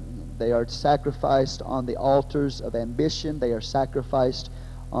they are sacrificed on the altars of ambition. They are sacrificed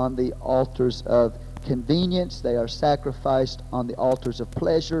on the altars of convenience. They are sacrificed on the altars of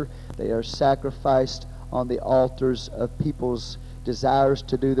pleasure. They are sacrificed on the altars of people's desires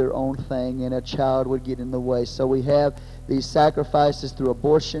to do their own thing, and a child would get in the way. So we have these sacrifices through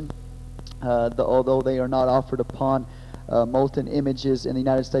abortion, although they are not offered upon molten images in the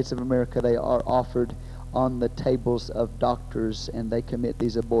United States of America. They are offered on the tables of doctors, and they commit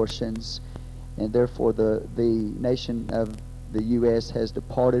these abortions, and therefore the nation of the U.S. has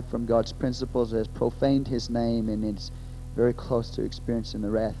departed from God's principles, has profaned His name, and it's very close to experiencing the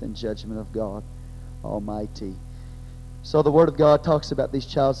wrath and judgment of God Almighty. So the Word of God talks about these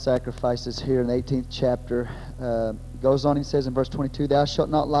child sacrifices here in the 18th chapter. Goes on and says in verse 22, "Thou shalt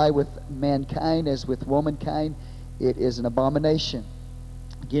not lie with mankind as with womankind. It is an abomination."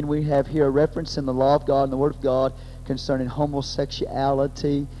 Again, we have here a reference in the law of God and the Word of God concerning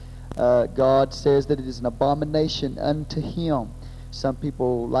homosexuality. God says that it is an abomination unto Him. Some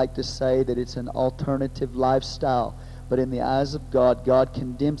people like to say that it's an alternative lifestyle. But in the eyes of God, God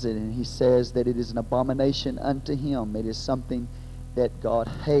condemns it, and He says that it is an abomination unto Him. It is something that God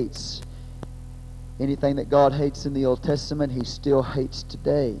hates. Anything that God hates in the Old Testament, He still hates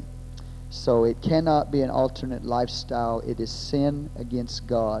today. So it cannot be an alternate lifestyle. It is sin against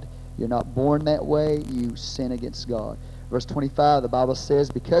God. You're not born that way. You sin against God. Verse 25, the Bible says,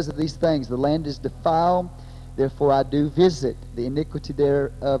 "Because of these things the land is defiled, therefore I do visit the iniquity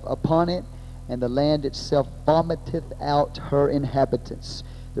thereof upon it, and the land itself vomiteth out her inhabitants."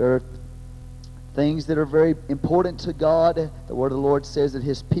 There are things that are very important to God. The Word of the Lord says that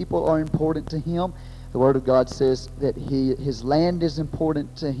His people are important to Him. The Word of God says that His land is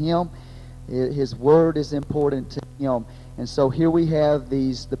important to Him. His Word is important to Him. And so here we have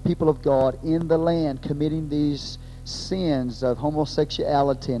the people of God in the land committing these sins of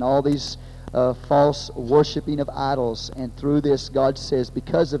homosexuality and all these false worshiping of idols. And through this, God says,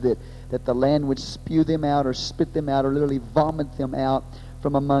 because of it, that the land would spew them out or spit them out or literally vomit them out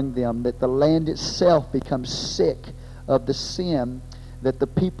from among them. That the land itself becomes sick of the sin that the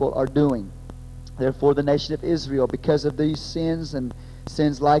people are doing. Therefore, the nation of Israel, because of these sins and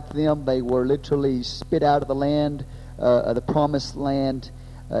sins like them, they were literally spit out of the land, the promised land,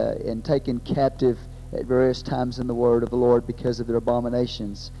 and taken captive at various times in the word of the Lord because of their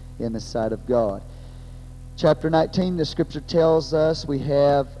abominations in the sight of God. Chapter 19, the Scripture tells us we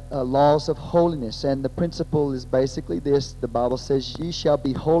have laws of holiness, and the principle is basically this. The Bible says, "Ye shall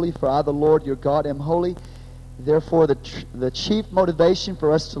be holy, for I, the Lord your God, am holy." Therefore, the chief motivation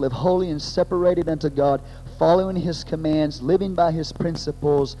for us to live holy and separated unto God, following His commands, living by His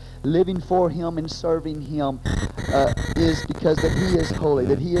principles, living for Him and serving Him, is because that He is holy,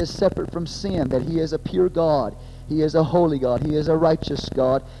 that He is separate from sin, that He is a pure God, He is a holy God, He is a righteous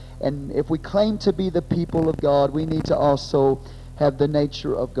God. And if we claim to be the people of God, we need to also have the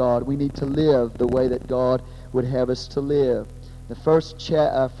nature of God. We need to live the way that God would have us to live. The first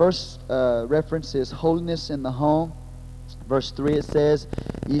reference is holiness in the home. Verse 3, it says,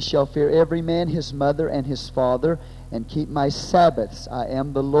 "Ye shall fear every man his mother and his father, and keep my Sabbaths. I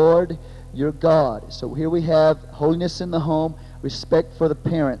am the Lord your God." So here we have holiness in the home, respect for the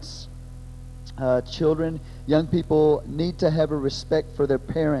parents. Children, young people need to have a respect for their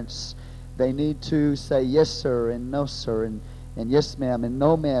parents. They need to say yes, sir, and no, sir, and yes, ma'am, and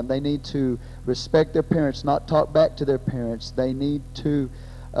no, ma'am. They need to respect their parents, not talk back to their parents. They need to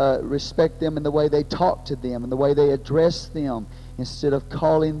respect them in the way they talk to them, in the way they address them, instead of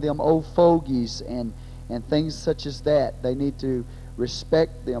calling them old fogies and things such as that. They need to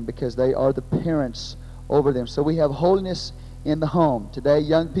respect them because they are the parents over them. So we have holiness in the home. Today,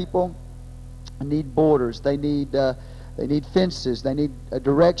 young people need borders. They need fences. They need a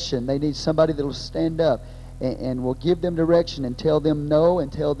direction. They need somebody that will stand up and will give them direction and tell them no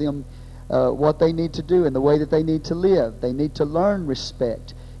and tell them what they need to do and the way that they need to live. They need to learn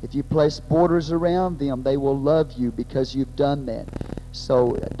respect. If you place borders around them, they will love you because you've done that.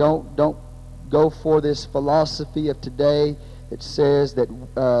 So don't go for this philosophy of today that says that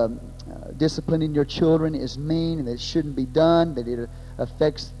disciplining your children is mean and that it shouldn't be done, that it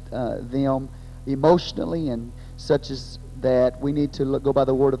affects them emotionally and such as that. We need to go by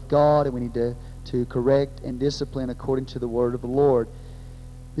the Word of God, and we need to correct and discipline according to the Word of the Lord.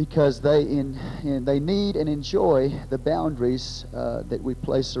 because they need and enjoy the boundaries that we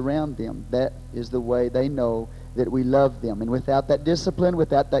place around them. That is the way they know that we love them. And without that discipline,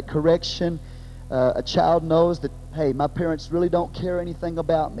 without that correction, a child knows that, hey, my parents really don't care anything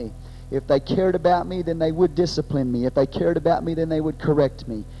about me. If they cared about me, then they would discipline me. If they cared about me, then they would correct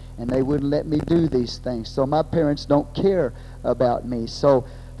me. And they wouldn't let me do these things. So my parents don't care about me. So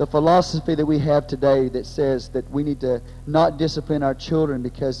the philosophy that we have today that says that we need to not discipline our children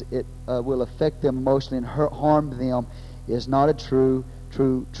because it will affect them emotionally and harm them is not a true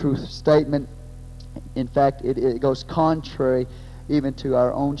statement. In fact, it goes contrary even to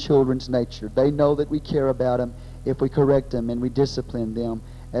our own children's nature. They know that we care about them if we correct them and we discipline them,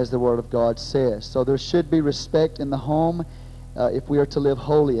 as the Word of God says. So there should be respect in the home if we are to live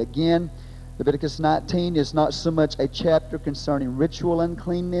holy. Again, Leviticus 19 is not so much a chapter concerning ritual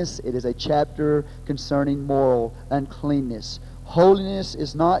uncleanness. It is a chapter concerning moral uncleanness. Holiness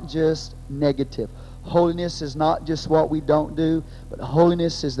is not just negative. Holiness is not just what we don't do, but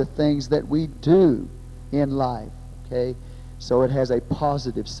holiness is the things that we do in life. Okay? So it has a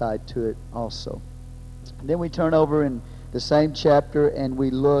positive side to it also. And then we turn over in the same chapter and we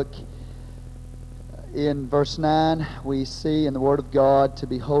look in verse 9. We see in the Word of God, to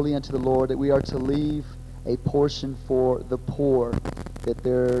be holy unto the Lord, that we are to leave a portion for the poor. That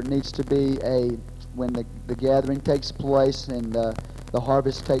there needs to be when the gathering takes place and the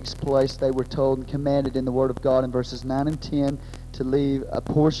harvest takes place, they were told and commanded in the Word of God in verses 9 and 10 to leave a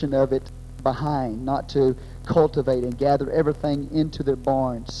portion of it behind, not to cultivate and gather everything into their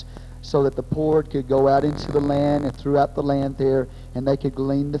barns, so that the poor could go out into the land and throughout the land there, and they could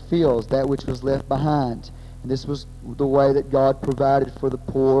glean the fields, that which was left behind. And this was the way that God provided for the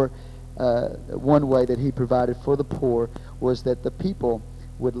poor. One way that He provided for the poor was that the people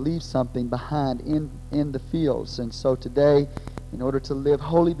would leave something behind in the fields. And so today, in order to live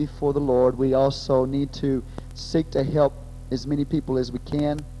holy before the Lord, we also need to seek to help as many people as we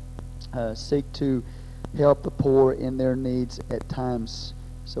can, seek to help the poor in their needs at times.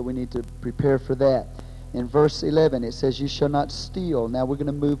 So we need to prepare for that. In verse 11, it says, "You shall not steal." Now we're going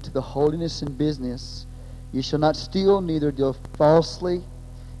to move to the holiness in business. "You shall not steal, neither deal falsely,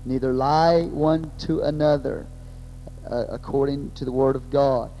 neither lie one to another," according to the Word of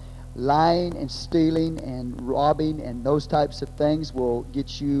God. Lying and stealing and robbing and those types of things will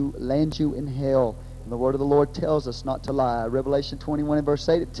land you in hell. And the Word of the Lord tells us not to lie. Revelation 21 and verse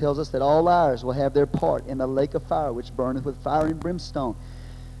 8, it tells us that all liars will have their part in the lake of fire, which burneth with fire and brimstone.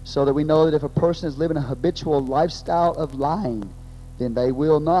 So that we know that if a person is living a habitual lifestyle of lying, then they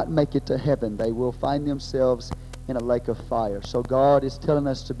will not make it to heaven. They will find themselves in a lake of fire. So God is telling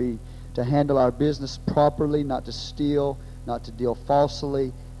us to handle our business properly, not to steal, not to deal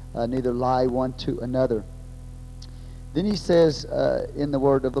falsely, neither lie one to another. Then he says in the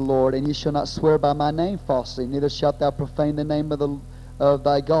word of the Lord, "And ye shall not swear by my name falsely, neither shalt thou profane the name of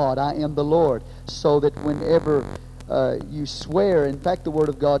thy God. I am the Lord." So that whenever you swear, in fact, the Word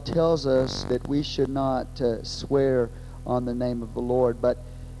of God tells us that we should not swear on the name of the Lord. But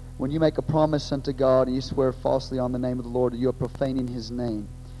when you make a promise unto God and you swear falsely on the name of the Lord, you are profaning His name.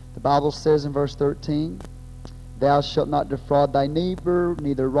 The Bible says in verse 13, "Thou shalt not defraud thy neighbor,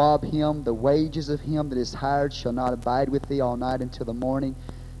 neither rob him. The wages of him that is hired shall not abide with thee all night until the morning."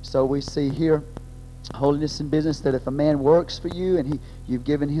 So we see here holiness in business, that if a man works for you and you've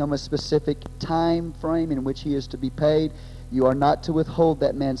given him a specific time frame in which he is to be paid, you are not to withhold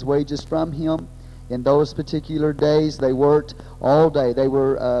that man's wages from him. In those particular days, they worked all day. They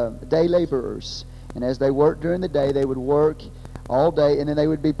were day laborers. And as they worked during the day, they would work all day, and then they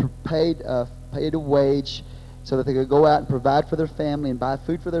would be paid a wage so that they could go out and provide for their family and buy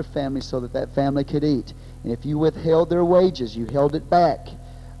food for their family so that that family could eat. And if you withheld their wages, you held it back,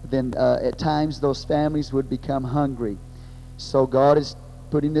 then at times those families would become hungry. So God is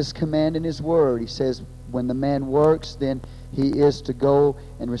putting this command in His Word. He says when the man works, then he is to go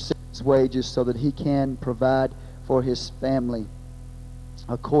and receive his wages so that he can provide for his family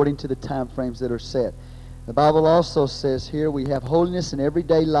according to the time frames that are set. The Bible also says here we have holiness in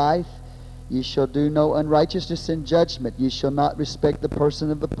everyday life. "Ye shall do no unrighteousness in judgment. Ye shall not respect the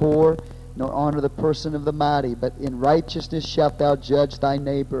person of the poor, nor honor the person of the mighty, but in righteousness shalt thou judge thy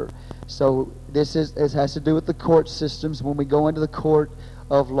neighbor." So this has to do with the court systems. When we go into the court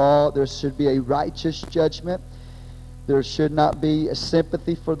of law, there should be a righteous judgment. There should not be a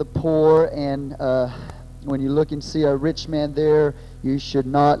sympathy for the poor, and when you look and see a rich man there, you should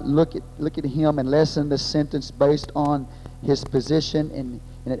not look at him and lessen the sentence based on his position in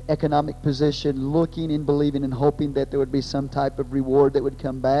an economic position, looking and believing and hoping that there would be some type of reward that would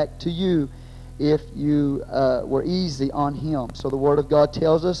come back to you if you were easy on him. So the Word of God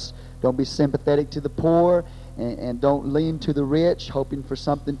tells us, don't be sympathetic to the poor, and don't lean to the rich, hoping for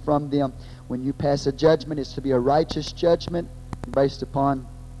something from them. When you pass a judgment, it's to be a righteous judgment based upon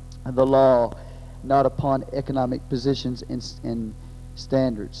the law, not upon economic positions and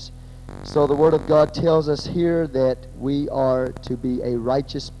standards. So the Word of God tells us here that we are to be a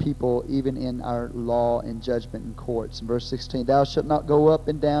righteous people even in our law and judgment and courts. In verse 16, thou shalt not go up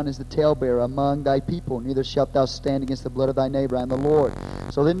and down as the talebearer among thy people, neither shalt thou stand against the blood of thy neighbor. I am the Lord.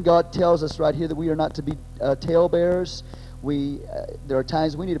 So then God tells us right here that we are not to be talebearers. There are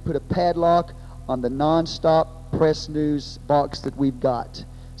times we need to put a padlock on the non-stop press news box that we've got,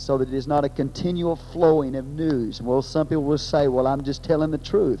 so that it is not a continual flowing of news. Well, some people will say, well, I'm just telling the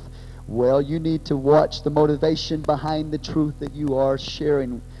truth. Well, you need to watch the motivation behind the truth that you are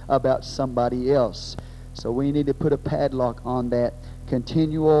sharing about somebody else. So we need to put a padlock on that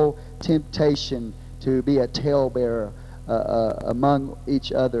continual temptation to be a talebearer among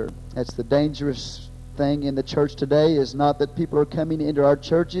each other. That's the dangerous thing in the church today, is not that people are coming into our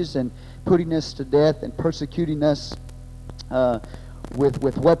churches and putting us to death and persecuting us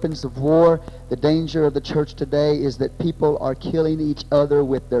with weapons of war. The danger of the church today is that people are killing each other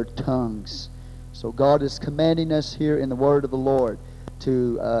with their tongues. So God is commanding us here in the word of the Lord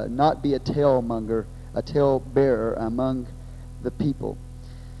to not be a talemonger, a talebearer among the people.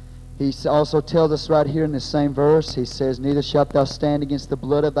 He also tells us right here in the same verse, he says, neither shalt thou stand against the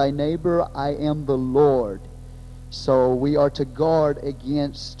blood of thy neighbor. I am the Lord. So we are to guard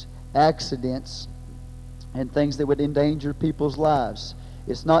against accidents and things that would endanger people's lives.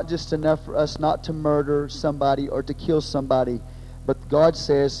 It's not just enough for us not to murder somebody or to kill somebody, but God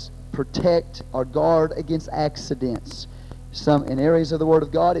says protect or guard against accidents. In areas of the Word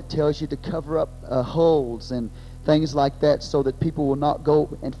of God, it tells you to cover up holes and things like that, so that people will not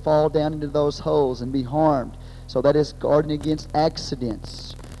go and fall down into those holes and be harmed. So that is guarding against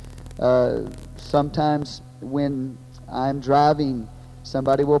accidents. Sometimes when I'm driving,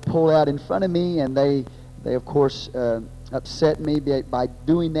 somebody will pull out in front of me, and they of course upset me by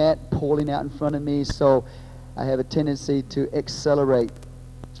doing that, pulling out in front of me. So I have a tendency to accelerate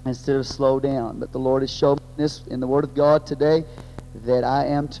instead of slow down. But the Lord has shown me this in the Word of God today, that I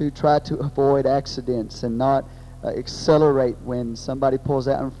am to try to avoid accidents and not accelerate when somebody pulls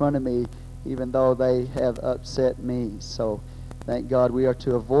out in front of me, even though they have upset me. So thank God we are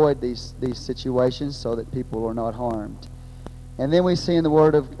to avoid these situations so that people are not harmed. And then we see in the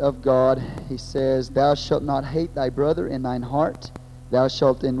Word of God, he says, thou shalt not hate thy brother in thine heart. Thou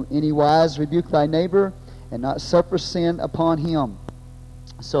shalt in any wise rebuke thy neighbor, and not suffer sin upon him.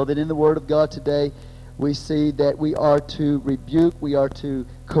 So that in the Word of God today, we see that we are to rebuke, we are to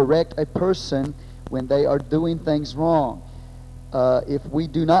correct a person when they are doing things wrong. If we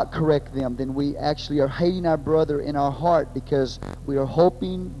do not correct them, then we actually are hating our brother in our heart, because we are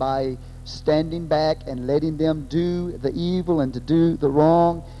hoping by standing back and letting them do the evil and to do the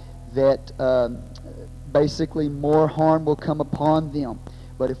wrong, that basically more harm will come upon them.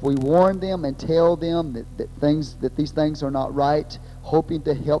 But if we warn them and tell them that these things are not right, hoping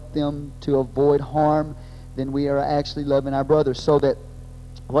to help them to avoid harm, then we are actually loving our brother. So that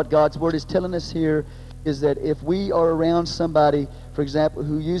what God's Word is telling us here is that if we are around somebody, for example,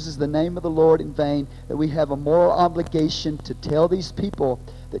 who uses the name of the Lord in vain, that we have a moral obligation to tell these people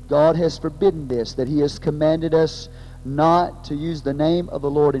that God has forbidden this, that He has commanded us not to use the name of the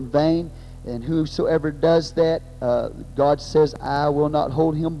Lord in vain. And whosoever does that, God says, I will not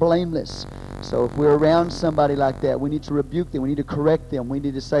hold him blameless. So if we're around somebody like that, we need to rebuke them. We need to correct them. We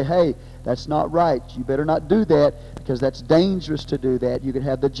need to say, hey, that's not right. You better not do that, because that's dangerous to do that. You could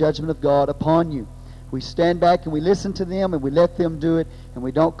have the judgment of God upon you. We stand back and we listen to them and we let them do it, and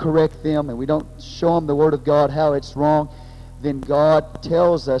we don't correct them and we don't show them the Word of God how it's wrong, then God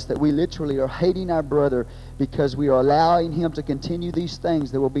tells us that we literally are hating our brother, because we are allowing him to continue these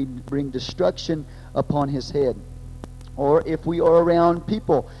things that will bring destruction upon his head. Or if we are around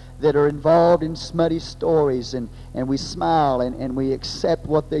people that are involved in smutty stories, and we smile and we accept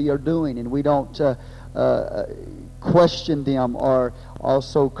what they are doing, and we don't question them or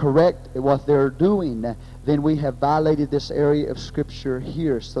also correct what they're doing, then we have violated this area of Scripture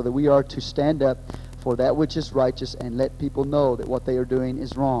here, so that we are to stand up for that which is righteous and let people know that what they are doing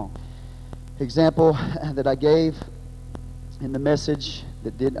is wrong. Example that I gave in the message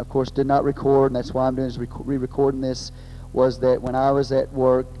that did not record, and that's why I'm doing is re-recording this, was that when I was at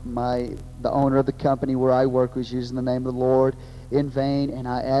work, the owner of the company where I work was using the name of the Lord in vain, and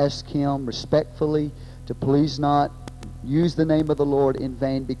I asked him respectfully to please not use the name of the Lord in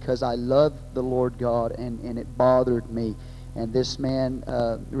vain, because I love the Lord God, and it bothered me. And this man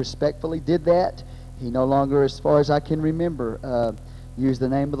respectfully did that. He no longer, as far as I can remember, used the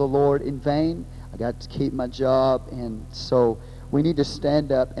name of the Lord in vain. I got to keep my job. And so we need to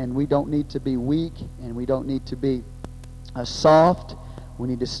stand up, and we don't need to be weak, and we don't need to be soft. We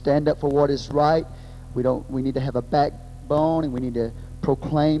need to stand up for what is right. We need to have a backbone, and we need to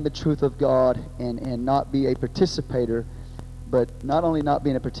proclaim the truth of God and not be a participator. But not only not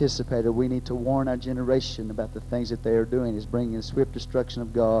being a participator, we need to warn our generation about the things that they are doing is bringing the swift destruction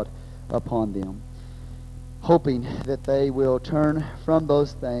of God upon them, hoping that they will turn from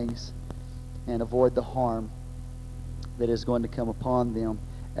those things and avoid the harm that is going to come upon them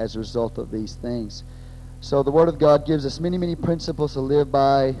as a result of these things. So the Word of God gives us many, many principles to live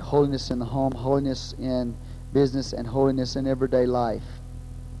by: holiness in the home, holiness in business, and holiness in everyday life.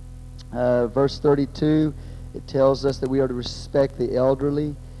 Verse 32, it tells us that we are to respect the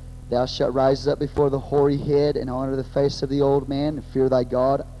elderly. Thou shalt rise up before the hoary head and honor the face of the old man, and fear thy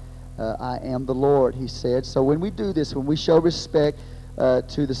God. I am the Lord, he said. So when we do this, when we show respect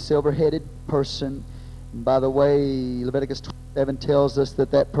to the silver-headed person, and by the way, Leviticus 27 tells us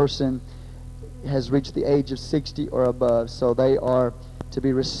that that person has reached the age of 60 or above. So they are to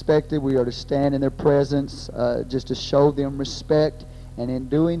be respected. We are to stand in their presence just to show them respect. And in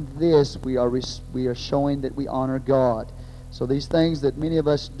doing this, we are showing that we honor God. So these things that many of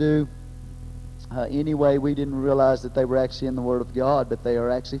us do, anyway, we didn't realize that they were actually in the Word of God, but they are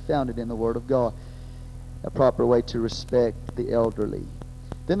actually founded in the Word of God. A proper way to respect the elderly.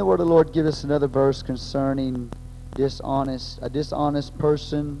 Then the Word of the Lord gives us another verse concerning a dishonest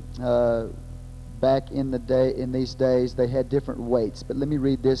person. Back in these days, they had different weights. But let me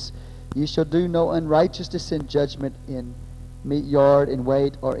read this. You shall do no unrighteousness in judgment in meat yard, in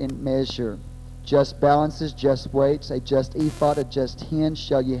weight, or in measure. Just balances, just weights, a just ephod, a just hin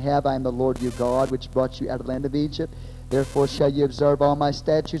shall ye have. I am the Lord your God, which brought you out of the land of Egypt. Therefore shall ye observe all my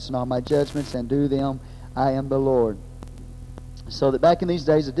statutes and all my judgments, and do them. I am the Lord. So that back in these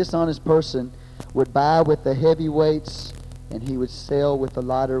days, a dishonest person would buy with the heavy weights, and he would sell with the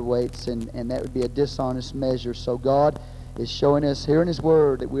lighter weights, and that would be a dishonest measure. So God is showing us here in His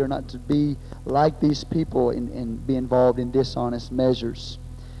Word that we are not to be like these people and be involved in dishonest measures.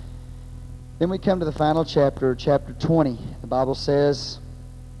 Then we come to the final chapter, chapter 20. The Bible says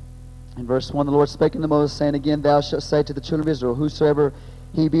in verse 1, the Lord spake unto Moses, saying, Again, thou shalt say to the children of Israel, Whosoever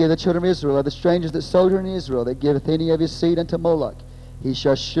he be of the children of Israel, or the strangers that sojourn in Israel, that giveth any of his seed unto Moloch, he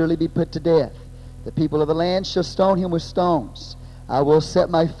shall surely be put to death. The people of the land shall stone him with stones. I will set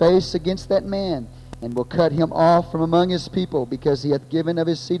my face against that man, and will cut him off from among his people, because he hath given of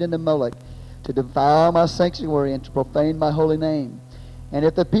his seed unto Moloch, to defile my sanctuary, and to profane my holy name. And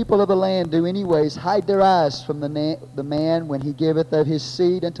if the people of the land do anyways hide their eyes from the man when he giveth of his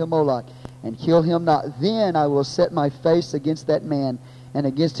seed unto Moloch, and kill him not, then I will set my face against that man, and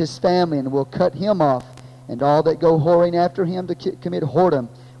against his family, and will cut him off, and all that go whoring after him to commit whoredom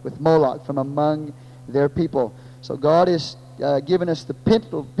with Moloch from among their people. So God is given us the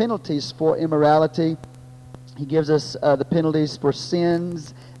penalties for immorality. He gives us the penalties for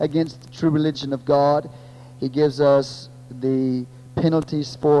sins against the true religion of God. He gives us the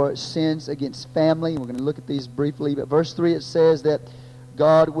penalties for sins against family. We're going to look at these briefly. But verse 3, it says that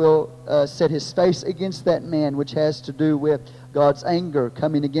God will set His face against that man, which has to do with God's anger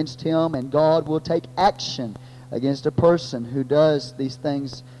coming against him, and God will take action against a person who does these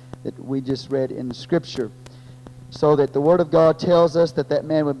things that we just read in the Scripture. So that the Word of God tells us that that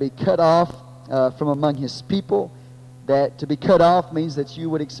man would be cut off from among his people. That to be cut off means that you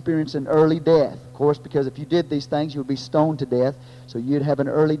would experience an early death. Of course, because if you did these things, you would be stoned to death. So you'd have an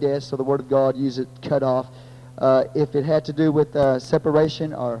early death, so the Word of God uses it, cut off. If it had to do with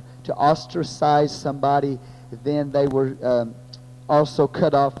separation or to ostracize somebody, then they were also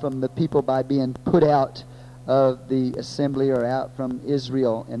cut off from the people by being put out of the assembly or out from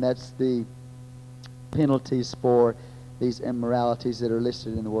Israel. And that's the penalties for these immoralities that are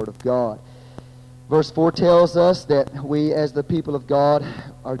listed in the Word of God. Verse 4 tells us that we as the people of God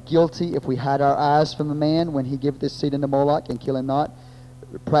are guilty if we hide our eyes from the man when he giveth his seed unto Moloch, and kill him not.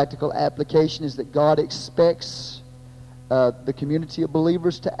 The practical application is that God expects the community of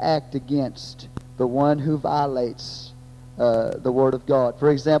believers to act against the one who violates the Word of God.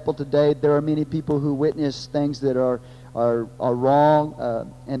 For example, today there are many people who witness things that are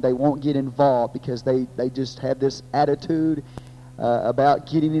wrong, and they won't get involved because they just have this attitude about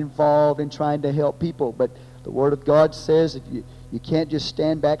getting involved and trying to help people. But the Word of God says if you can't just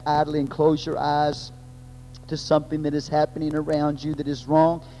stand back idly and close your eyes to something that is happening around you that is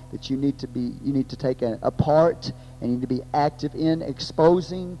wrong, that you need to take a part, and you need to be active in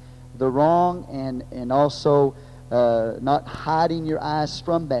exposing the wrong and also not hiding your eyes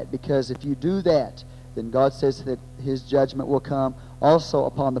from that, because if you do that, then God says that His judgment will come also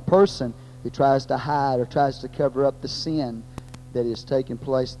upon the person who tries to hide or tries to cover up the sin that is taking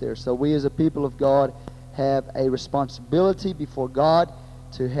place there. So we as a people of God have a responsibility before God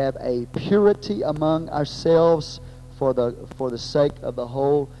to have a purity among ourselves for the sake of the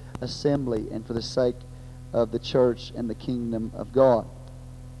whole assembly and for the sake of the church and the kingdom of God.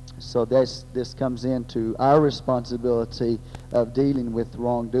 So this comes into our responsibility of dealing with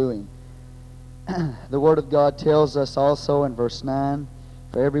wrongdoing. The Word of God tells us also in verse 9,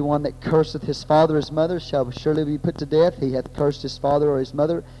 "For everyone that curseth his father or his mother shall surely be put to death. He hath cursed his father or his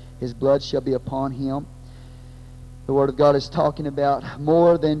mother, his blood shall be upon him." The Word of God is talking about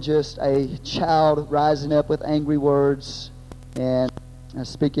more than just a child rising up with angry words and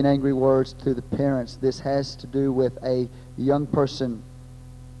speaking angry words to the parents. This has to do with a young person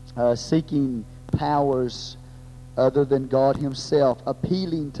seeking powers other than God Himself,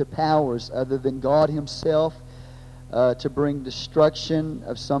 appealing to powers other than God Himself to bring destruction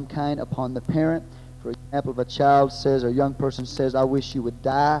of some kind upon the parent. For example, if a child says, or a young person says, "I wish you would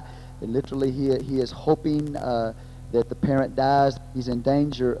die," then literally he is hoping that the parent dies. He's in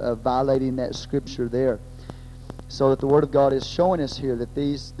danger of violating that scripture there. So that the Word of God is showing us here that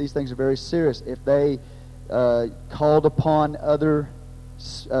these things are very serious. If they called upon other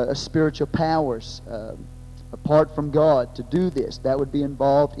spiritual powers apart from God to do this, that would be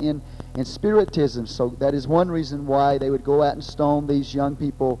involved in spiritism. So that is one reason why they would go out and stone these young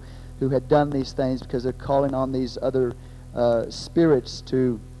people who had done these things, because they're calling on these other spirits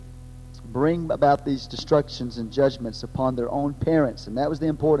to bring about these destructions and judgments upon their own parents. And that was the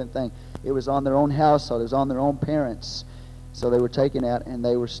important thing. It was on their own household. It was on their own parents. So they were taken out and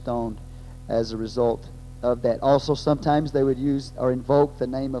they were stoned as a result of that. Also, sometimes they would use or invoke the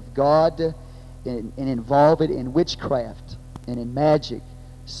name of God and involve it in witchcraft and in magic,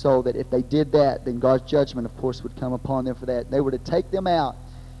 so that if they did that, then God's judgment, of course, would come upon them for that. They were to take them out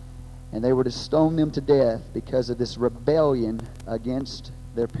and they were to stone them to death because of this rebellion against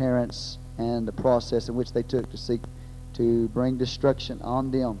their parents and the process in which they took to seek to bring destruction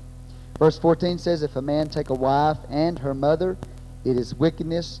on them. Verse 14 says, "If a man take a wife and her mother, it is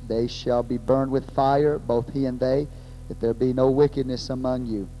wickedness. They shall be burned with fire, both he and they, that there be no wickedness among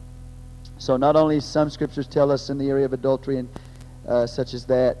you." So not only some scriptures tell us in the area of adultery and such as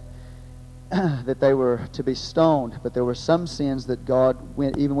that, that they were to be stoned, but there were some sins that God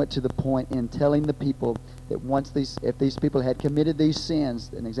went to the point in telling the people that if these people had committed these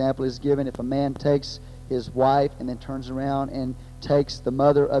sins, an example is given: if a man takes his wife and then turns around and takes the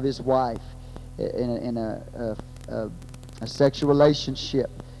mother of his wife in a sexual relationship,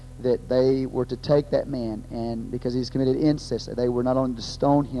 that they were to take that man, and because he's committed incest, they were not only to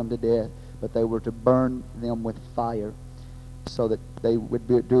stone him to death, but they were to burn them with fire, so that they would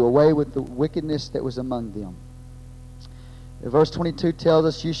do away with the wickedness that was among them. Verse 22 tells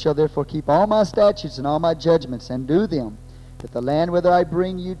us, "You shall therefore keep all my statutes and all my judgments, and do them, that the land whither I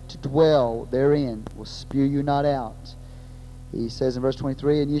bring you to dwell therein will spew you not out." He says in verse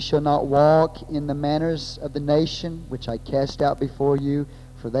 23, "And ye shall not walk in the manners of the nation which I cast out before you,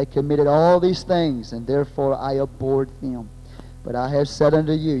 for they committed all these things, and therefore I abhorred them. But I have said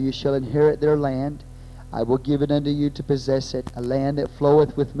unto you, you shall inherit their land. I will give it unto you to possess it, a land that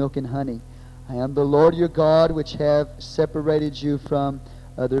floweth with milk and honey. I am the Lord your God, which have separated you from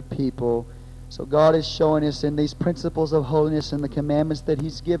other people." So God is showing us in these principles of holiness and the commandments that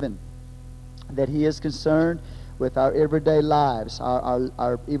He's given, that He is concerned with our everyday lives,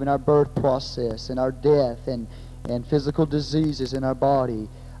 our even our birth process and our death and physical diseases in our body,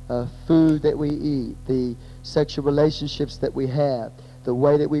 food that we eat, the sexual relationships that we have, the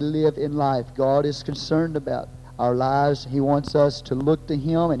way that we live in life. God is concerned about our lives. He wants us to look to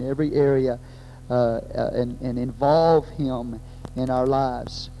Him in every area and involve Him in our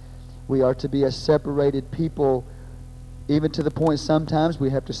lives. We are to be a separated people, even to the point sometimes we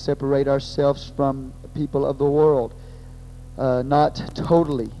have to separate ourselves from people of the world. Not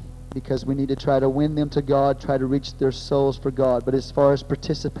totally, because we need to try to win them to God, try to reach their souls for God. But as far as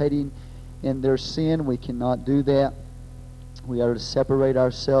participating in their sin, we cannot do that. We are to separate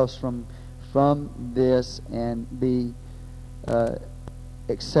ourselves from this and be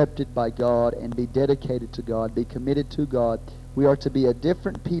accepted by God and be dedicated to God, be committed to God. We are to be a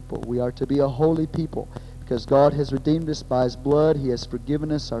different people. We are to be a holy people, because God has redeemed us by His blood. He has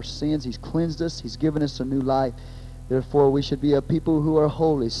forgiven us our sins. He's cleansed us. He's given us a new life. Therefore, we should be a people who are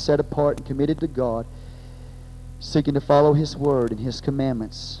holy, set apart and committed to God, seeking to follow His word and His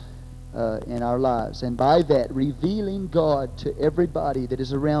commandments in our lives. And by that, revealing God to everybody that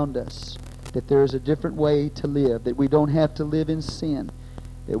is around us. that there is a different way to live, that we don't have to live in sin,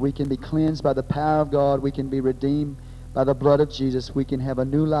 that we can be cleansed by the power of God, we can be redeemed by the blood of Jesus, we can have a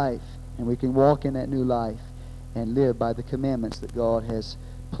new life, and we can walk in that new life and live by the commandments that God has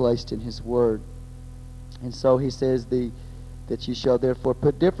placed in His Word. And so He says that you shall therefore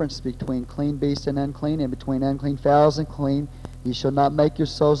put difference between clean beasts and unclean, and between unclean fowls and clean. Ye shall not make your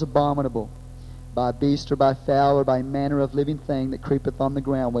souls abominable by beast or by fowl or by manner of living thing that creepeth on the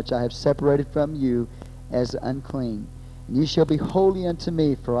ground, which I have separated from you as unclean. And ye shall be holy unto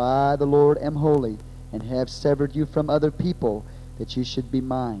me, for I, the Lord, am holy, and have severed you from other people, that ye should be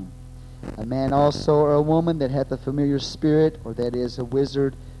mine. A man also or a woman that hath a familiar spirit, or that is a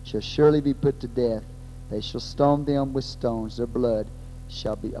wizard, shall surely be put to death. They shall stone them with stones. Their blood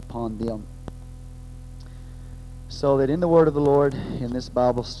shall be upon them. So that in the Word of the Lord, in this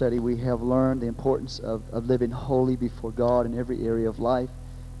Bible study, we have learned the importance of living holy before God in every area of life,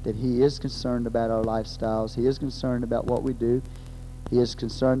 that He is concerned about our lifestyles. He is concerned about what we do. He is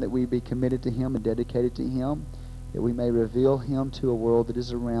concerned that we be committed to Him and dedicated to Him, that we may reveal Him to a world that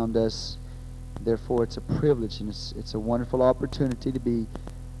is around us. Therefore, it's a privilege and it's a wonderful opportunity to be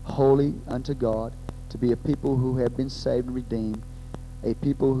holy unto God, to be a people who have been saved and redeemed, a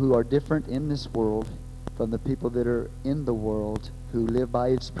people who are different in this world from the people that are in the world, who live by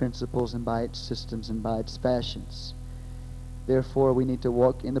its principles and by its systems and by its fashions. Therefore, we need to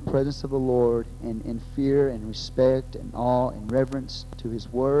walk in the presence of the Lord and in fear and respect and awe and reverence to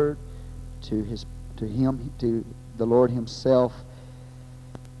His Word, to Him, to the Lord Himself,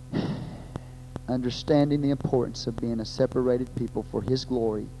 understanding the importance of being a separated people for His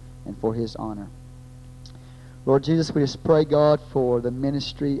glory and for His honor. Lord Jesus, we just pray, God, for the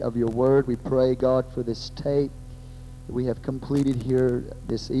ministry of your Word. We pray, God, for this tape that we have completed here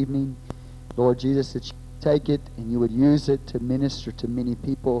this evening. Lord Jesus, that you take it and you would use it to minister to many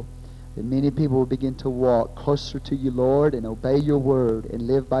people, that many people will begin to walk closer to you, Lord, and obey your Word and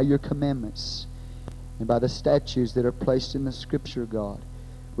live by your commandments and by the statutes that are placed in the Scripture, God.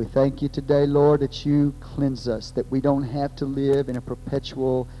 We thank you today, Lord, that you cleanse us, that we don't have to live in a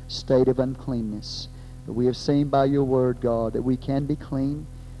perpetual state of uncleanness. But we have seen by your Word, God, that we can be clean,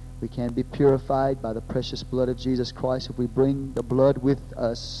 we can be purified by the precious blood of Jesus Christ. If we bring the blood with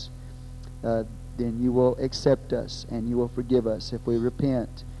us, then you will accept us and you will forgive us if we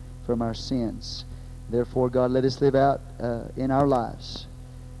repent from our sins. Therefore, God, let us live out in our lives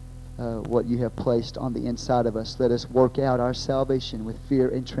what you have placed on the inside of us. Let us work out our salvation with fear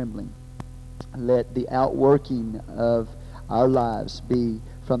and trembling. Let the outworking of our lives be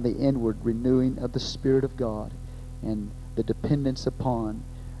from the inward renewing of the Spirit of God and the dependence upon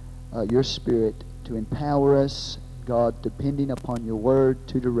your Spirit to empower us, God, depending upon your Word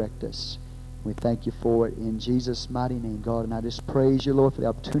to direct us. We thank you for it in Jesus' mighty name, God. And I just praise you, Lord, for the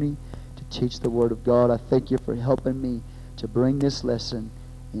opportunity to teach the Word of God. I thank you for helping me to bring this lesson.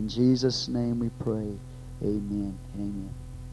 In Jesus' name we pray. Amen and amen.